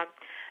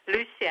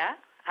Lucia,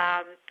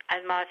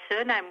 and my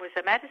surname was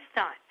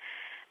Amadestein.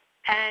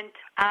 And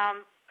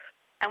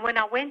when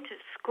I went to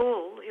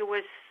school, it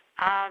was,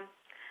 and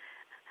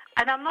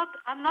I'm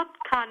not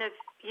kind of,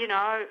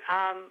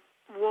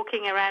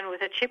 walking around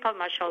with a chip on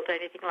my shoulder or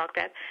anything like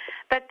that.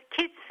 But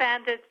kids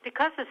found it,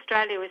 because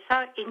Australia was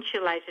so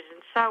insulated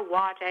and so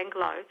white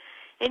Anglo,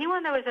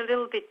 anyone that was a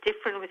little bit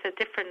different with a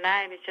different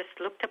name is just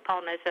looked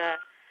upon as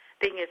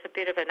being a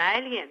bit of an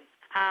alien.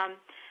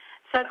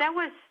 So there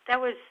was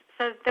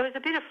a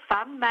bit of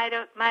fun made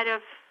of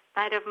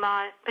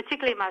my,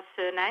 particularly my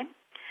surname,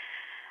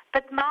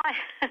 but my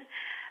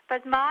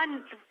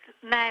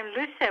name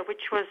Lucia,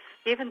 which was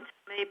given to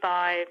me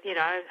by,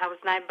 I was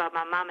named by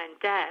my mum and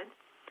dad.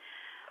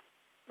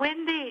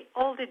 When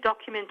all the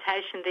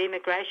documentation, the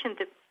immigration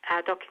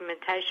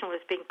documentation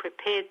was being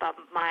prepared by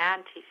my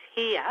aunties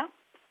here,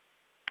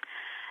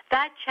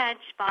 they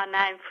changed my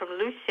name from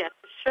Lucia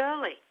to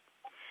Shirley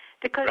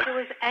because it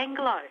was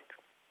Anglo.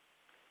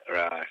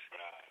 Right.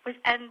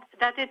 And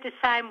they did the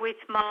same with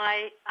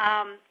my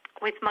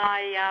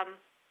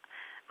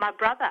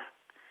brother.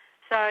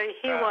 So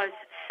he was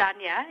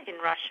Sanya in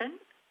Russian,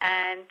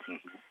 and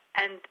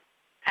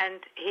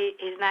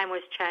his name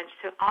was changed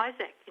to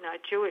Isaac,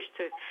 Jewish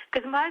too.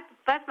 Because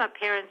both my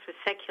parents were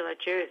secular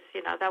Jews,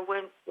 they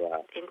weren't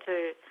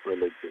into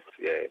religious,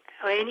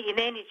 or in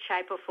any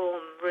shape or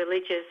form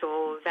religious,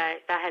 or they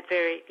had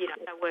very, they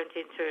weren't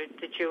into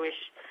the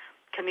Jewish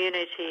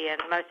community,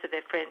 and most of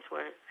their friends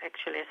were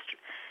actually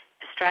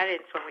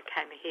Australians when we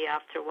came here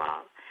after a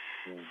while.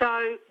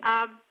 So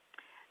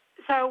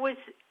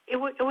it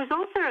was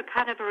also a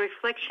kind of a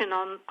reflection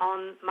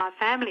on my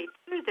family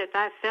too, that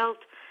they felt,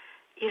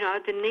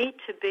 the need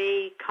to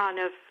be kind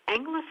of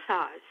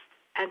anglicised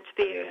and to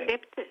be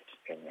accepted.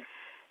 Yeah.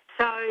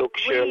 So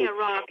when we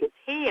arrived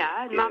here,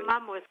 and my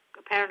mum was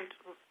apparently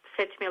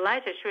said to me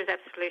later, she was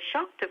absolutely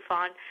shocked to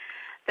find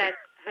that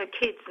her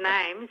kids'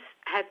 names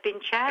had been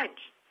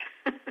changed.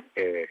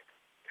 Yeah.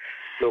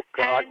 Look,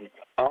 sorry,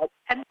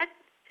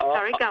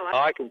 go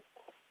on.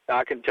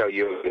 I can tell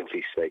you a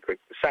guilty secret.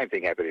 The same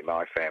thing happened in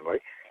my family.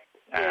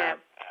 Yeah.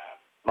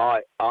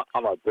 On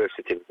my birth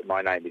certificate,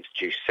 my name is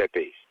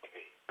Giuseppe,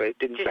 but it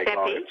didn't take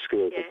long at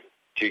school. Yeah.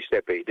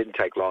 Giuseppe. It didn't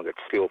take long at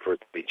school for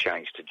it to be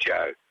changed to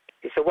Joe.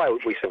 It's the way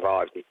we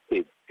survived as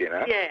kids,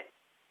 Yeah,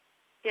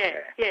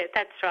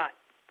 that's right.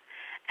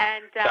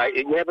 And so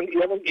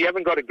you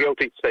haven't got a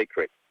guilty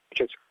secret.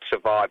 Just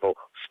survival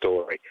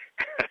story.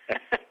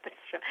 That's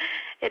right.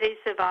 It is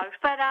survival,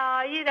 but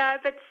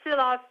but still,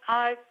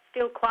 I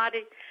feel quite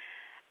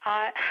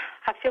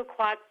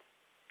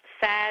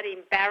sad,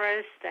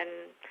 embarrassed, and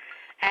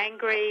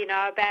angry,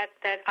 about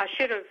that. I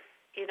should have,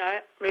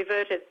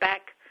 reverted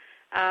back,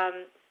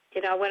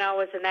 when I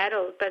was an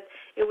adult. But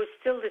it was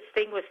still, this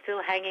thing was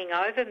still hanging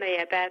over me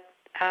about.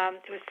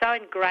 It was so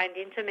ingrained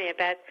into me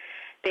about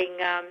being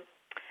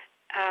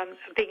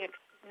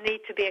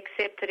need to be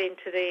accepted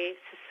into the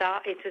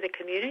society, into the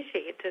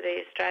community, into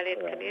the Australian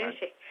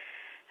community.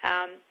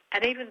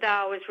 And even though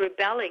I was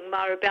rebelling,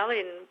 my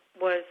rebellion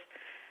was,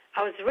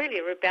 I was really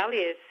a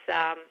rebellious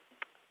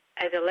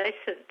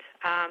adolescent,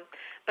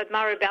 but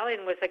my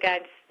rebellion was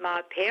against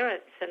my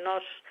parents and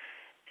not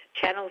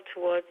channeled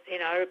towards,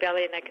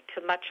 rebellion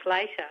to much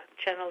later,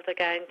 channeled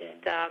against,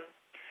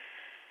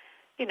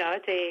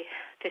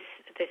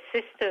 the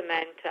system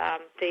and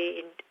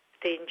the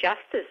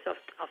injustice of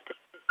the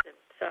system.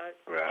 So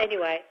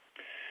anyway,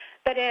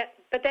 but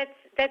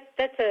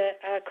that's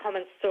a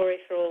common story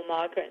for all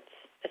migrants,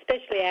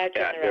 especially our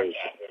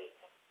generation.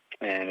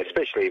 And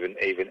especially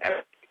even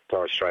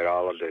Torres Strait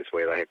Islanders,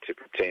 where they had to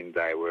pretend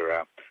they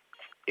were,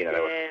 they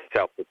were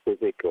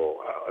self-specific,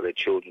 or their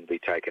children be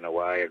taken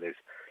away. And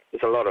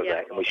there's a lot of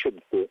that, and we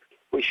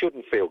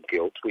shouldn't feel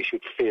guilt. We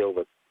should feel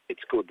that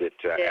it's good that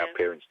our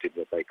parents did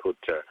what they could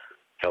to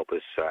help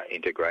us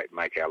integrate,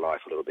 make our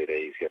life a little bit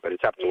easier. But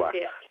it's up to us.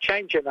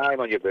 Change your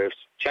name on your birth.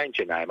 Change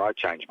your name. I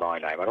changed my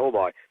name on all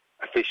my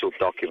official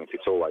documents.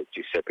 It's always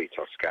Giuseppe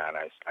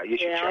Toscano. So you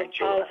should change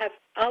your name.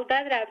 Now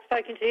that I've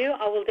spoken to you,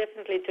 I will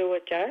definitely do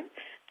it, Joe.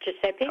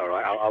 Giuseppe. All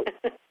right. I'll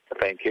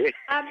thank you.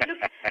 Look,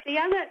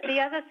 the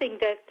other thing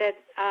that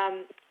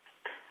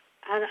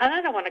and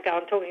I don't want to go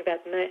on talking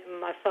about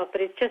myself, but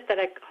it's just that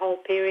a whole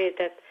period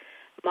that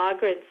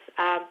migrants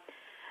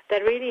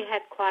that really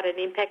had quite an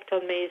impact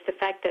on me is the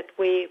fact that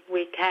we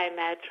came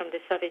out from the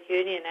Soviet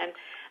Union, and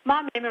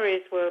my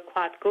memories were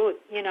quite good.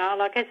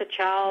 Like as a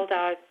child,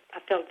 I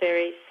felt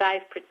very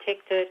safe,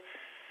 protected,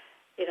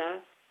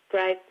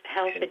 great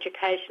health,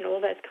 education, all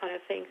those kind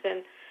of things.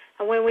 And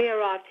when we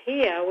arrived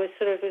here,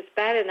 it was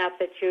bad enough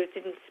that you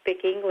didn't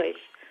speak English,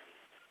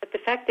 but the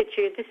fact that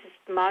this is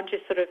mind you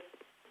sort of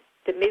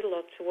the middle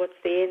or towards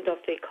the end of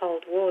the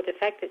Cold War, the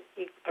fact that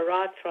you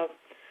arrived from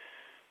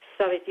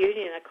Soviet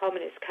Union, a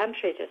communist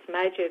country, just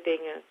made you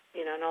being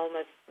an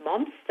almost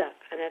monster,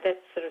 and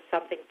that's sort of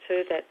something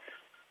too that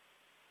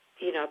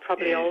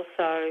probably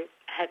also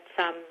had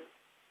some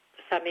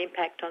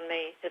impact on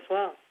me as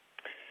well.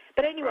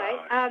 But anyway,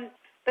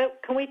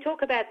 but can we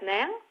talk about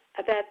now?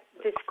 About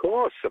this? Of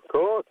course. We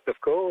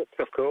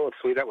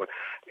don't want.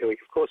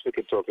 Of course, we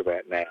can talk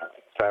about now.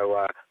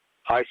 So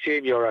I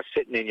assume you're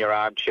sitting in your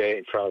armchair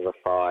in front of a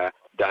fire,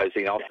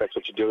 dozing off. That's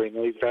what you're doing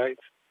these days.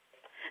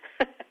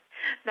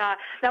 No.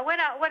 What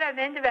I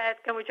meant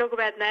about, can we talk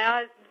about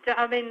now?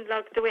 I mean,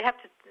 like, do we have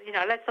to?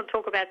 Let's not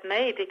talk about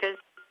me because.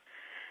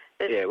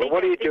 Well,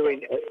 what are you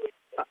doing?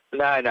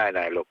 No.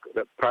 Look,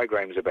 the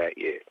program's about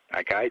you.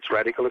 Okay, it's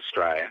Radical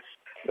Australia.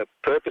 The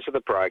purpose of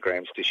the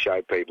program is to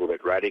show people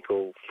that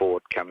radical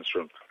thought comes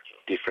from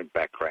different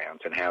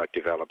backgrounds and how it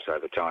develops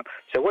over time.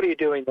 So what are you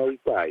doing these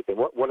days, and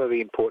what are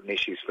the important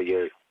issues for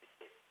you?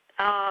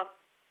 I'm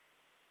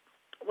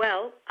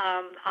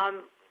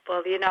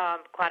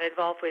quite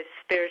involved with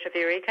Spirit of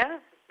Eureka.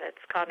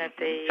 That's kind of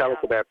the... Tell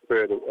us about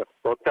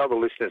tell the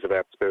listeners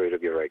about Spirit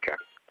of Eureka.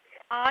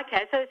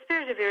 Okay, so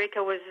Spirit of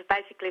Eureka was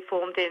basically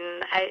formed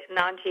in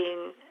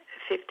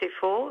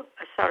 1954.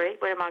 Sorry,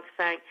 what am I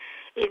saying?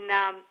 In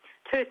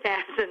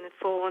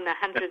 2004, on the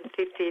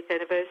 150th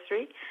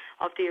anniversary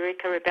of the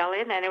Eureka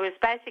Rebellion, and it was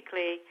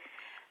basically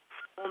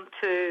formed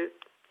to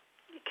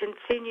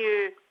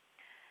continue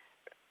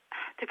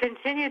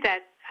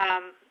that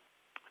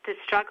the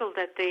struggle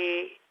that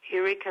the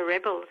Eureka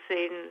rebels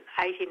in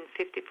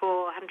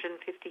 1854,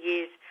 150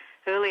 years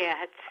earlier,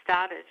 had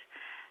started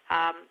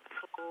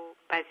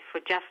for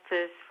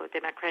justice, for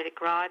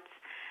democratic rights,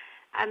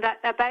 and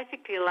that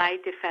basically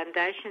laid the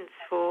foundations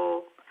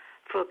for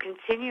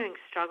continuing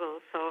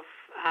struggles of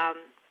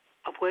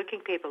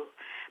working people.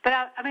 But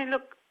I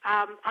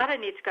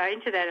don't need to go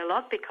into that a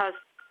lot because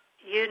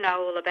you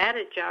know all about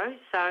it, Joe.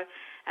 So,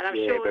 and I'm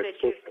sure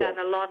that you've done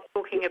a lot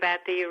talking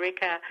about the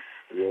Eureka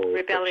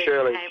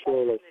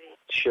Rebellion.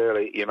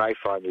 Shirley, you may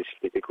find this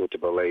difficult to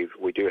believe.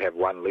 We do have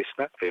one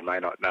listener who may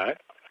not know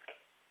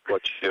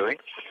what you're doing,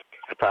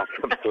 apart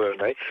from Sue and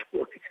me.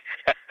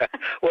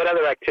 What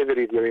other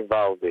activities are you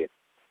involved in?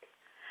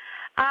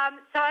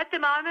 So at the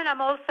moment,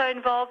 I'm also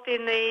involved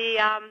in the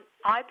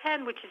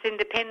IPAN, which is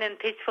Independent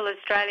Peaceful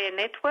Australia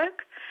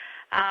Network,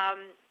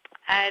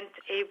 and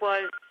it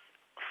was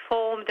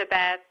formed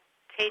about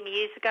 10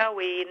 years ago.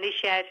 We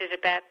initiated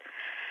about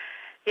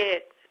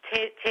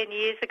 10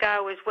 years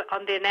ago. Was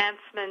on the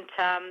announcement,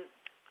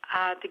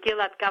 the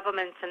Gillard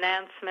government's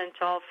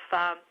announcement of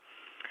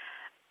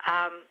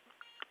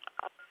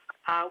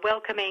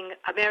welcoming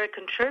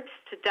American troops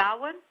to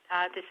Darwin.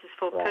 This is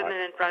for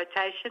permanent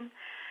rotation,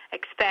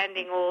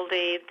 expanding all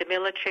the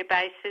military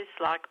bases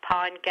like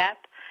Pine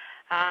Gap,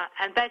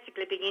 and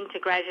basically being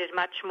integrated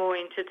much more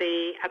into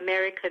the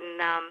American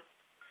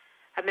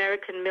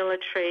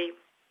military,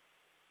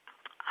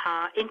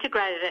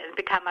 integrated it and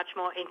become much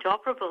more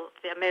interoperable,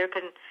 the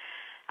American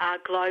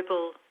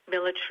global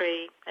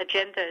military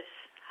agendas.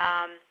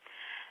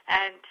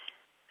 And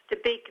the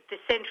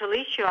central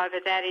issue over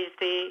that is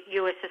the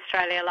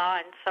US-Australia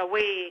alliance. So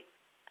we're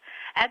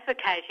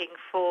advocating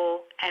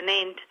for an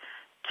end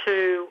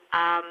to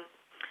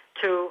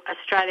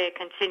Australia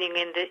continuing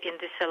in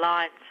this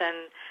alliance,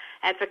 and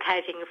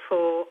advocating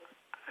for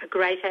a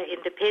greater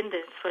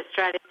independence, for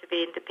Australia to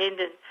be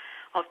independent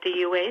of the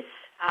US,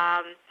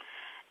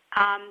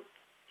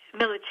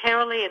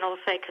 militarily and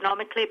also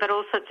economically, but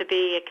also to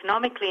be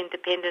economically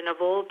independent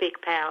of all big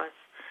powers,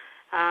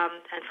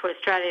 and for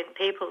Australian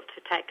people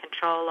to take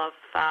control of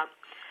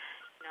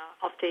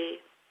the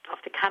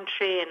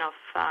country and of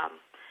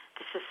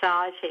the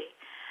society.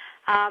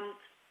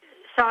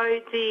 So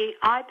the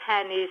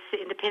IPAN is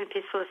Independent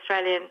Peaceful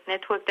Australian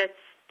Network. That's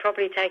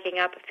probably taking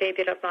up a fair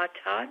bit of my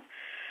time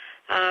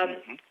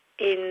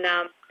in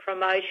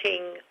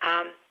promoting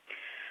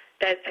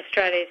that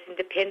Australia's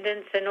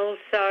independence and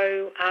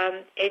also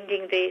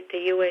ending the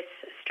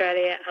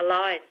US-Australia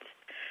alliance.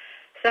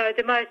 So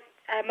the most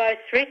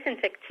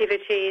recent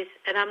activities,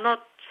 and I'm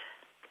not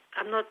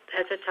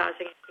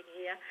advertising anything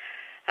here.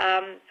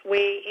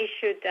 We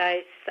issued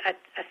a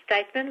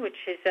statement,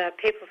 which is a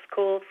People's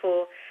Call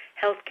for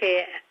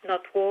Healthcare,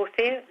 Not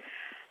Warfare,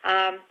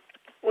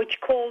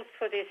 which calls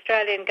for the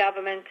Australian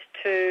government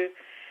to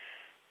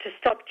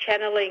stop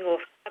channeling or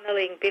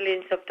funneling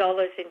billions of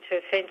dollars into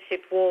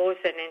offensive wars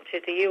and into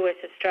the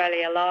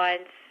US-Australia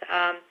alliance,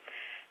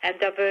 and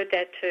divert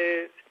that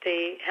to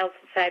the health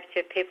and safety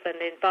of people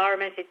and the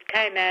environment. It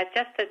came out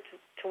just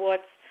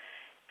towards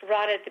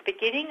right at the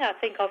beginning, I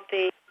think, of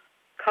the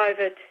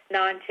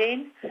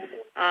COVID-19,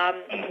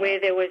 where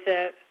there was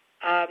a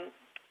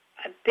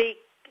big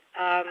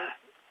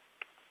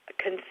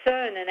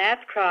concern and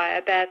outcry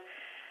about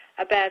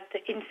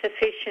the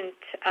insufficient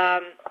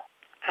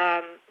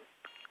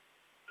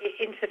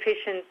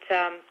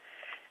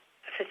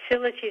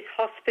facilities,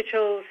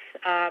 hospitals,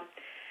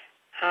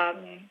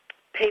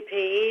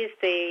 PPEs,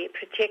 the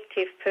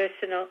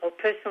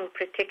personal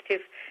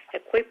protective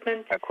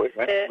equipment.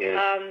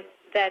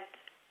 That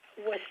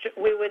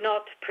we were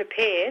not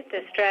prepared.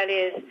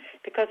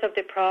 Because of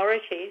the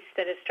priorities,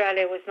 that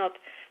Australia was not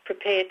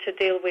prepared to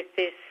deal with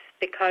the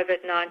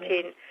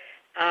COVID-19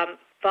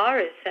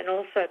 virus, and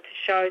also to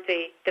show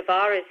the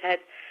virus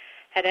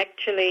had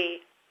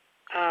actually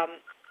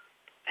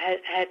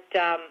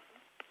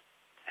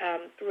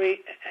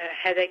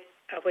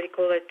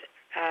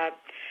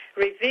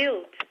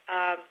revealed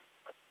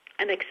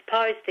and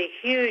exposed the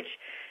huge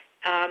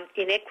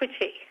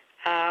inequity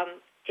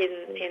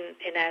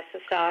in our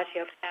society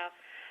of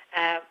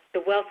how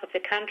the wealth of the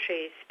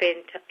country is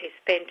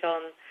spent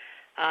on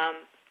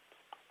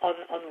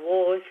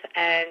wars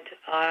and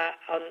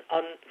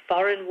on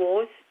foreign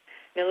wars,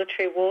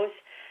 military wars,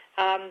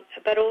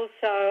 but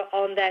also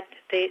on that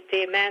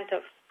the amount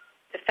of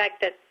the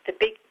fact that the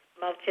big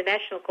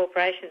multinational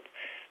corporations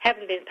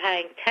haven't been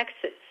paying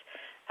taxes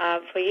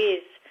for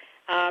years,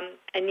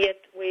 and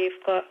yet we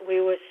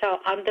were so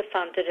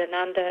underfunded and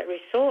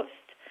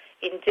under-resourced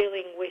in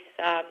dealing with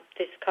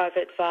this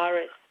COVID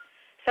virus.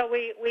 So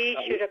we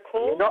issued a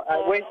call.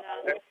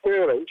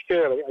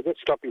 Shirley, I'll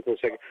just stop you for a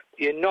second.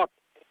 You're not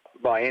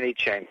by any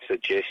chance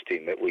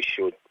suggesting that we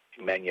should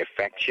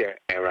manufacture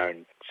our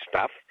own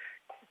stuff,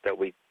 that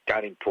we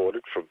don't import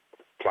it from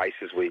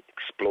places we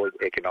exploit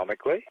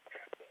economically?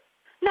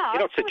 No,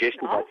 you're not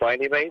suggesting that by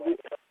any means.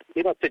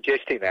 You're not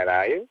suggesting that,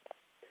 are you?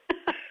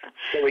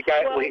 So we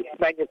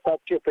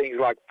manufacture things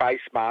like face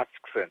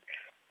masks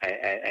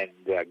and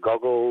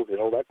goggles and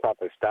all that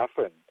type of stuff,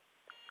 and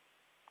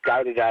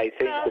day-to-day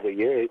things for the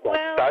year, like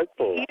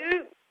soap.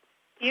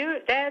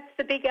 That's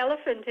the big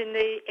elephant in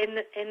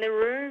the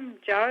room,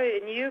 Joe,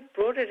 and you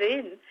brought it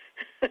in.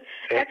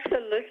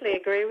 Absolutely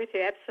agree with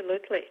you.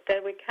 Absolutely,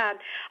 that we can't.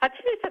 I'll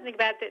tell you something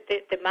about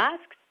the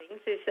mask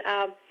things. Is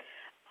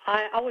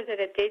I was at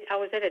a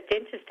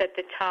dentist at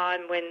the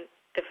time when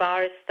the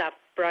virus stuff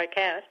broke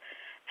out,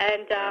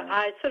 and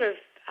I sort of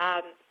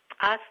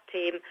asked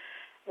him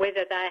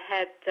whether they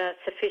had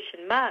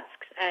sufficient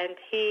masks, and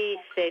he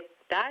said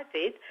they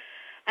did,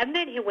 and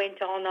then he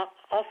went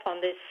off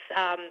on this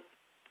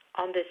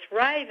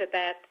rave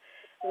about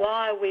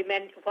why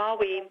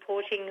we're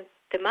importing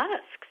the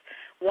masks,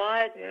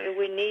 why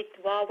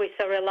we're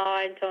so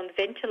reliant on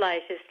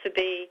ventilators to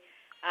be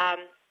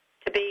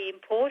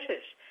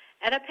imported.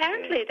 And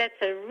apparently that's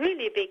a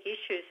really big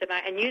issue,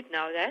 and you'd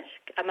know that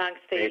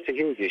amongst the... It's a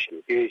huge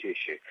issue. It's a huge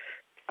issue.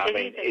 I'm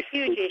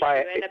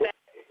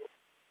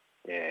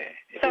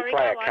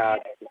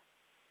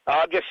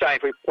just saying,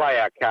 if we play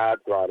our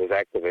cards right as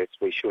activists,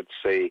 we should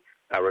see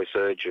a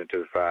resurgence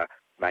of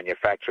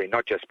manufacturing,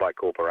 not just by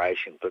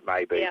corporations, but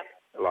maybe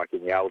like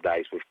in the old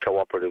days with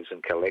cooperatives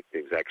and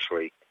collectives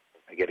actually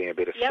getting a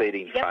bit of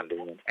seeding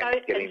funding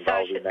and getting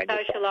involved in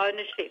manufacturing. Social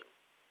ownership.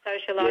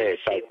 Social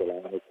ownership.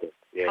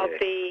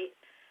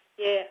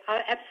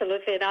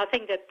 Absolutely. And I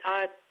think that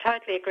I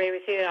totally agree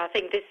with you. I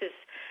think this is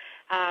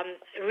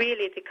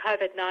really the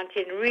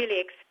COVID-19 really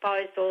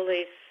exposed all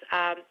these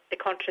the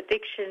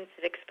contradictions.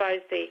 It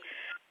exposed the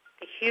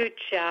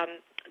huge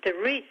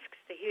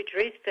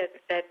risk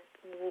that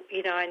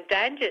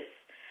endangers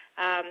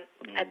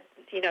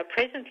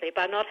presently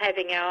by not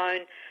having our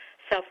own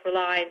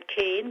self-reliant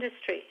key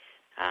industries.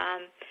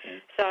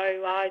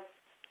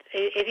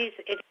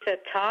 It's a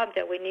time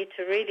that we need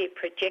to really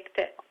project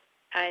it.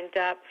 And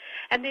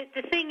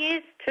the thing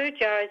is, too,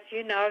 Joe, as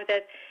you know,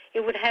 that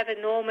it would have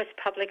enormous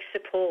public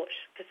support,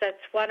 because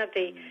that's one of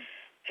the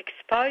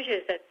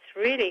exposures that's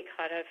really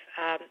kind of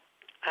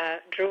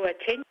drew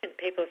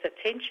people's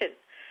attention,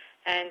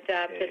 and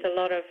there's a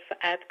lot of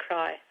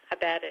outcry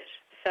about it.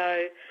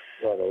 So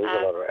there is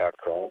a lot of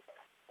outcry.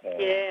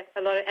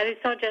 A lot, and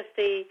it's not just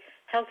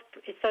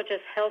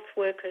health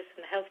workers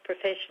and health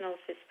professionals.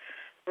 It's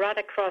right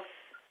across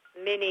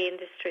many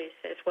industries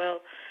as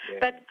well.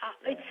 But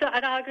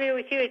and I agree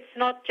with you, it's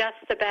not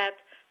just about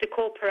the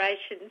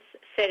corporations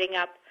setting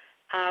up,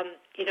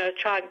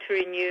 trying to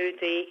renew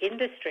the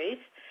industries,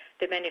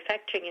 the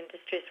manufacturing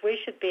industries. We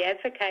should be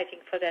advocating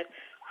for that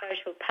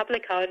social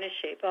public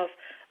ownership of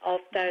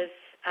those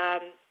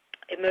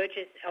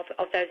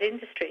of those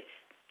industries.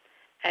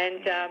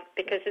 And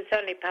because it's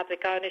only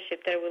public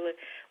ownership that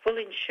will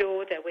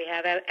ensure that we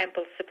have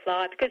ample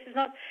supply, because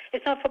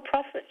it's not for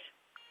profit.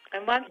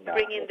 And once you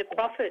bring in the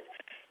profit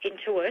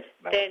into it,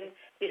 then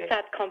you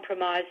start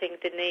compromising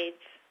the needs,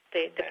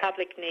 the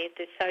public needs,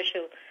 the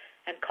social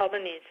and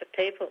common needs of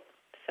people.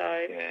 So,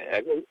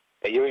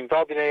 are you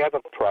involved in any other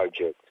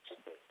projects?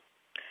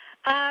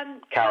 Well,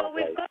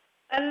 we've got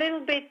a little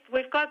bit.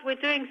 We're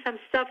doing some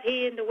stuff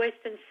here in the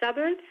western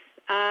suburbs.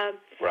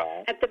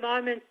 Right. At the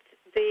moment,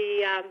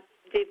 the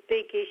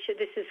big issue.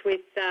 This is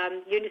with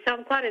unions. So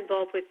I'm quite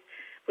involved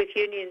with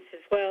unions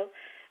as well.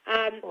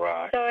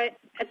 Right. So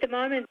at the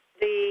moment,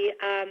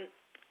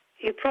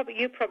 you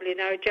probably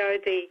know, Joe,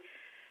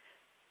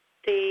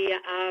 the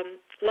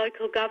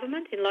local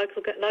government in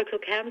local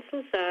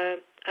councils are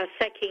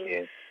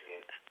sacking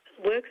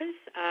workers,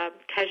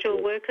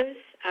 casual workers,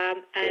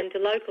 and the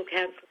local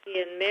council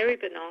here in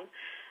Maribyrnong,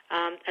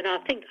 and I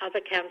think other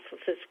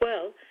councils as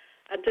well,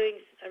 are doing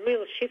a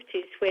real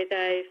shifties where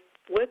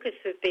workers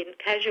who've been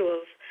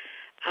casuals,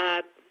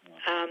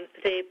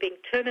 they're being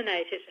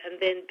terminated and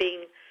then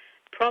being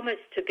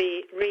promised to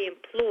be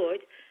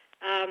re-employed,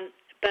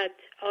 but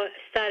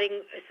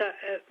starting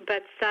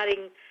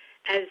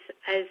as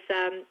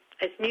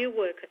new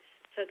workers,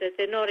 so that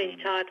they're not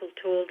entitled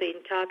to all the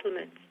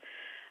entitlements.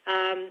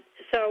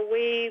 So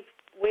we're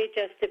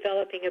just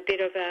developing a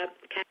bit of a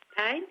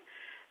campaign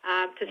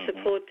to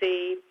support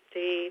the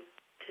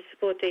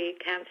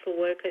council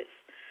workers,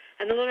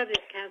 and a lot of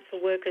these council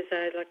workers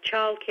are like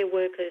childcare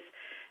workers,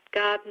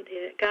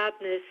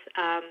 gardeners,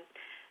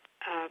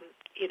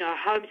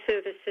 home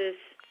services,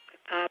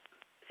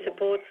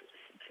 support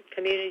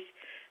communities,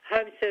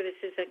 home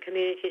services and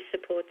community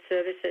support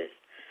services.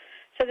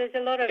 So there's a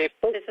lot of that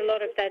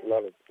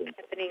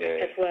happening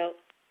as well.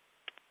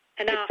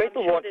 And I'm sure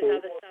there's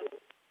other stuff.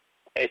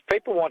 If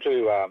people want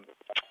to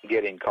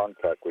get in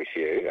contact with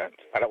you, and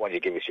I don't want you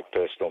to give us your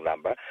personal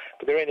number,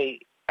 but are there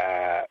any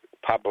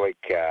public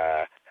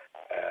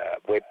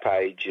web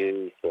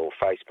pages or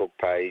Facebook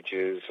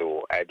pages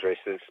or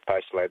addresses,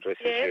 postal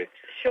addresses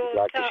you'd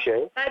like to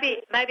share?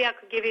 Maybe I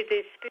could give you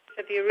the Spirit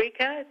of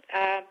Eureka.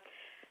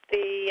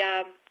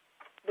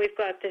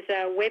 There's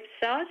a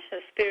website,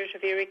 a Spirit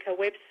of Eureka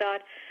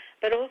website,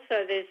 but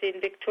also there's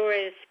in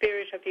Victoria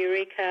Spirit of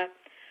Eureka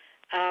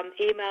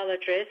email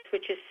address,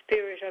 which is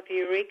Spirit of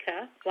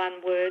Eureka,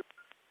 one word,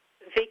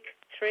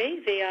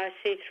 Vic3,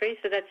 VIC3,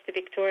 so that's the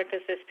Victoria,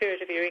 because the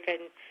Spirit of Eureka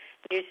in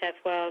New South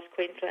Wales,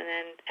 Queensland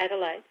and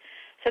Adelaide.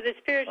 So the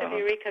Spirit of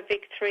Eureka,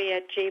 Vic3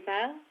 at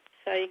Gmail,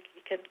 so you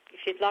can,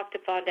 if you'd like to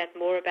find out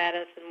more about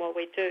us and what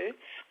we do.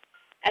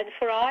 And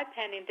for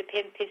IPAN,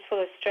 Independent Peaceful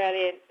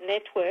Australia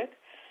Network,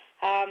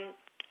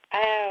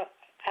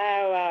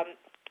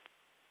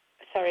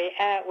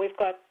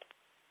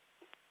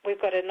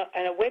 we've got a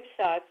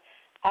website,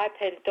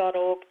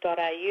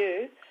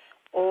 ipan.org.au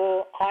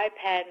or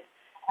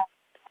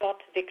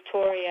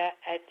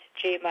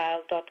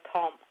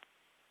ipan.victoria@gmail.com.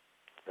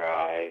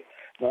 Right.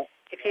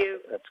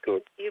 That's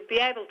good. You'll be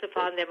able to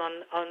find them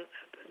on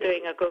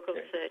doing a Google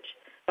search,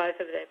 both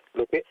of them.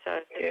 Look,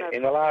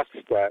 in the last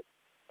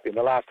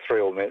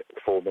 3 or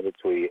 4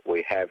 minutes we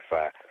have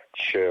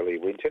Shirley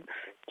Winton.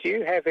 Do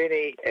you have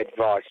any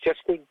advice,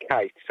 just in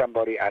case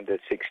somebody under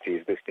 60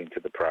 is listening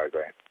to the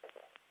program?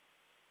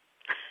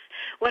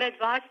 What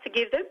advice to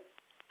give them?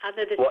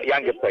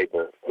 Younger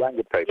people.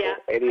 Yeah.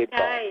 Any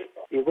advice?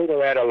 You've been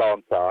around a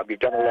long time. You've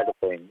done a lot of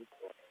things.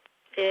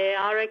 Yeah,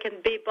 I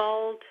reckon be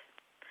bold,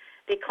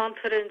 be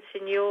confident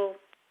in your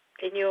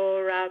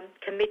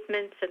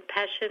commitments and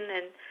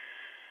passion,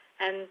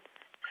 and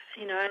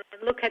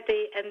look at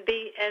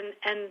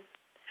and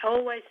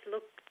always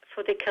look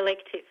for the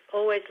collective.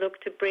 Always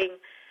look to bring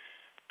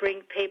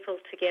people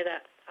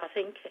together. I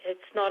think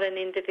it's not an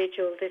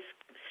individual. This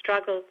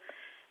struggle,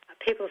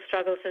 people's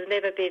struggles, has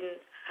never been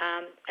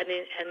an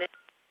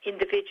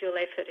individual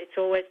effort. It's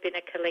always been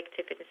a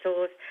collective, and it's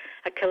always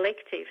a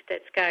collective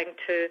that's going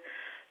to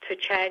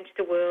change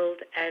the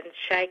world and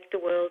shake the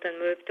world and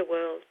move the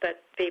world.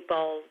 But be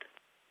bold.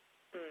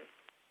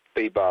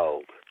 Be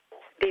bold.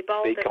 Be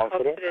bold be and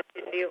confident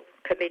in your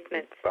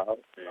commitments.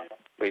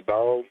 Be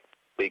bold.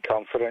 Be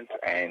confident,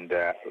 and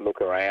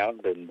look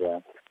around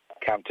and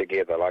come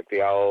together like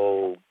the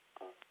old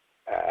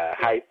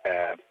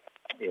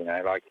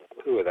like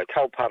who were they?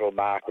 Tulpuddle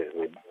markers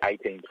in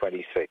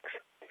 1826.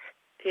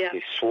 Yeah.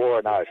 He swore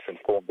an oath and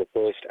formed the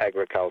first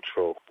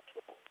agricultural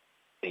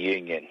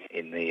union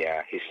in the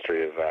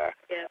history of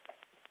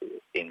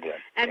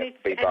England. And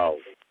be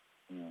bold.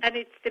 And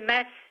it's the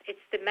mass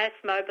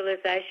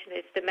mobilisation,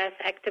 it's the mass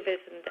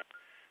activism that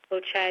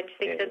will change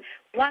things. Yeah. And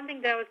one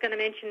thing that I was going to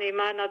mention, you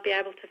might not be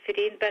able to fit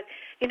in, but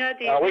we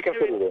can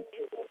fit it in.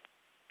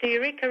 The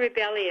Eureka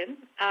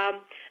Rebellion,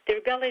 the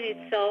rebellion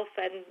itself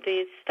and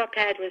the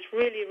stockade was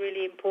really,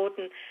 really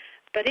important,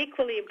 but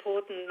equally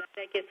important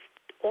that gets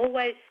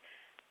always,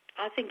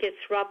 I think,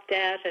 gets rubbed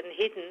out and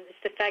hidden, is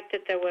the fact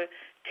that there were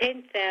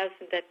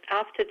 10,000 that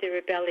after the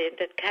rebellion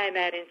that came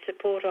out in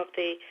support of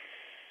the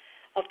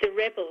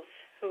rebels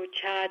who were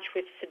charged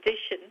with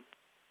sedition,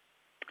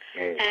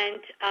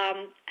 and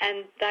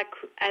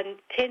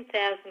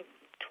 10,000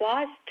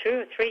 twice,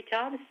 2 or 3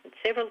 times,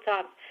 several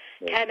times,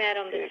 came out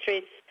on the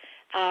streets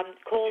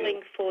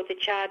calling for the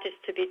charges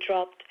to be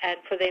dropped and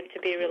for them to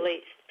be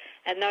released.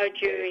 And no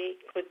jury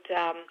could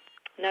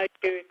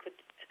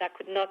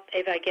not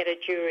ever get a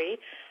jury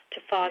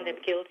to find them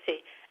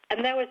guilty.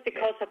 And that was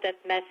because of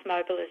that mass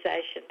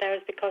mobilisation. That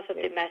was because of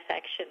the mass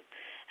action.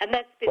 And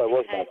that's been it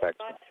was mass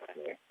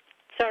action.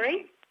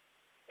 Sorry?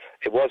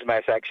 It was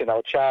mass action. They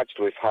were charged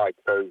with high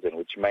treason,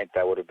 which meant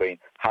they would have been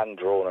hung,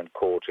 drawn and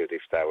quartered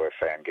if they were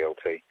found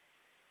guilty.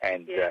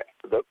 And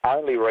the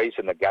only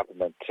reason the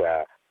government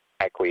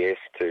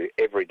acquiesced to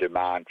every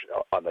demand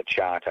on the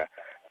charter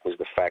was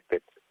the fact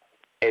that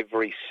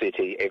every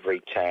city,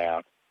 every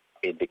town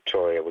in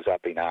Victoria was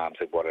up in arms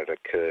at what had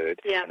occurred.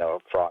 Yeah. And they were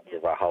frightened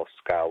of a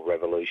whole-scale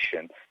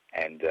revolution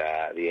and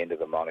the end of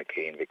the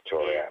monarchy in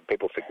Victoria. And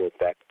people forget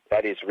that.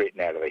 That is written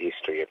out of the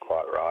history. You're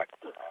quite right.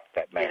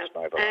 That mass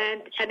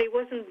mobilisation. And it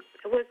wasn't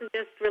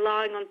just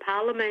relying on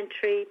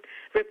parliamentary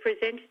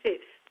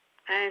representatives,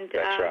 and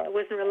it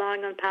wasn't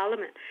relying on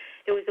Parliament.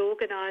 It was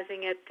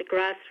organising at the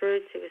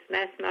grassroots. It was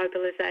mass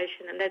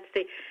mobilisation, and that's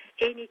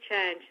any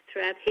change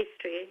throughout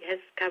history has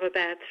come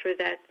about through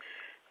that,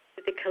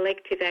 the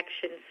collective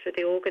actions, through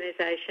the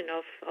organisation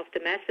of the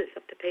masses,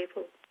 of the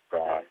people.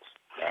 Right.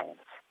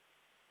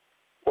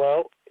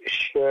 Well,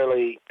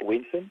 Shirley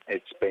Winton,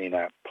 it's been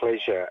a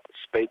pleasure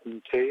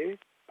speaking to you.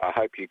 I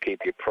hope you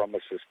keep your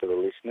promises to the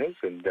listeners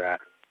and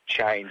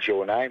change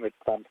your name at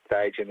some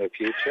stage in the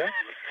future.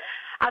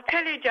 I'll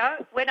tell you,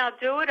 Joe, when I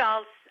do it,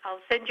 I'll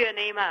send you an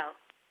email.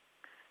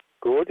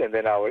 Good, and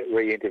then I'll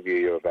re-interview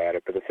you about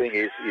it. But the thing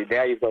is,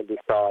 now you've got to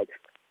decide,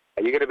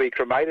 are you going to be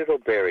cremated or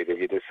buried? Have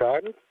you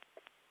decided?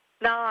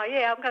 No,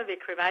 I'm going to be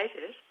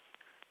cremated.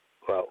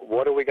 Well,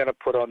 what are we going to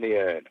put on the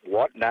urn?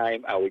 What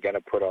name are we going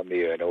to put on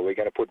the urn? Or are we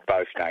going to put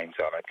both names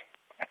on it?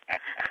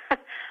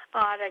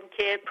 I don't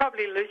care.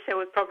 Probably Lucia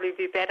would probably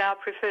be better. I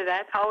prefer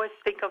that. I always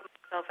think of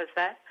myself as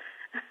that.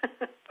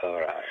 All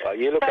right. Well,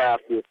 you look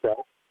after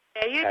yourself.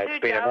 Yeah, you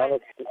too, Joe.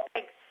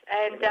 Thanks.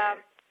 And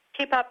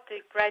keep up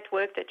the great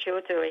work that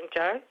you're doing,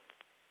 Joe.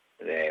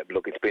 Yeah,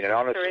 look, it's been an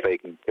honour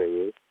speaking to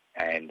you,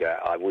 and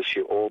I wish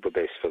you all the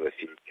best for the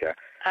future.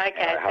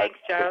 Okay, thanks,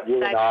 Joe.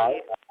 You and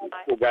I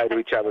will go to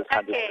each other's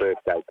 100th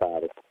birthday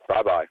party.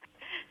 Bye-bye.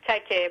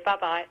 Take care.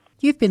 Bye-bye.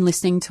 You've been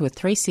listening to a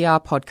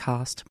 3CR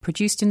podcast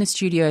produced in the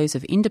studios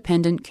of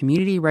independent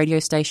community radio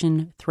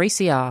station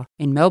 3CR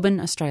in Melbourne,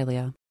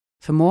 Australia.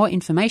 For more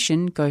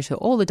information, go to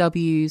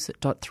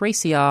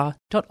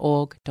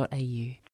allthews.3cr.org.au.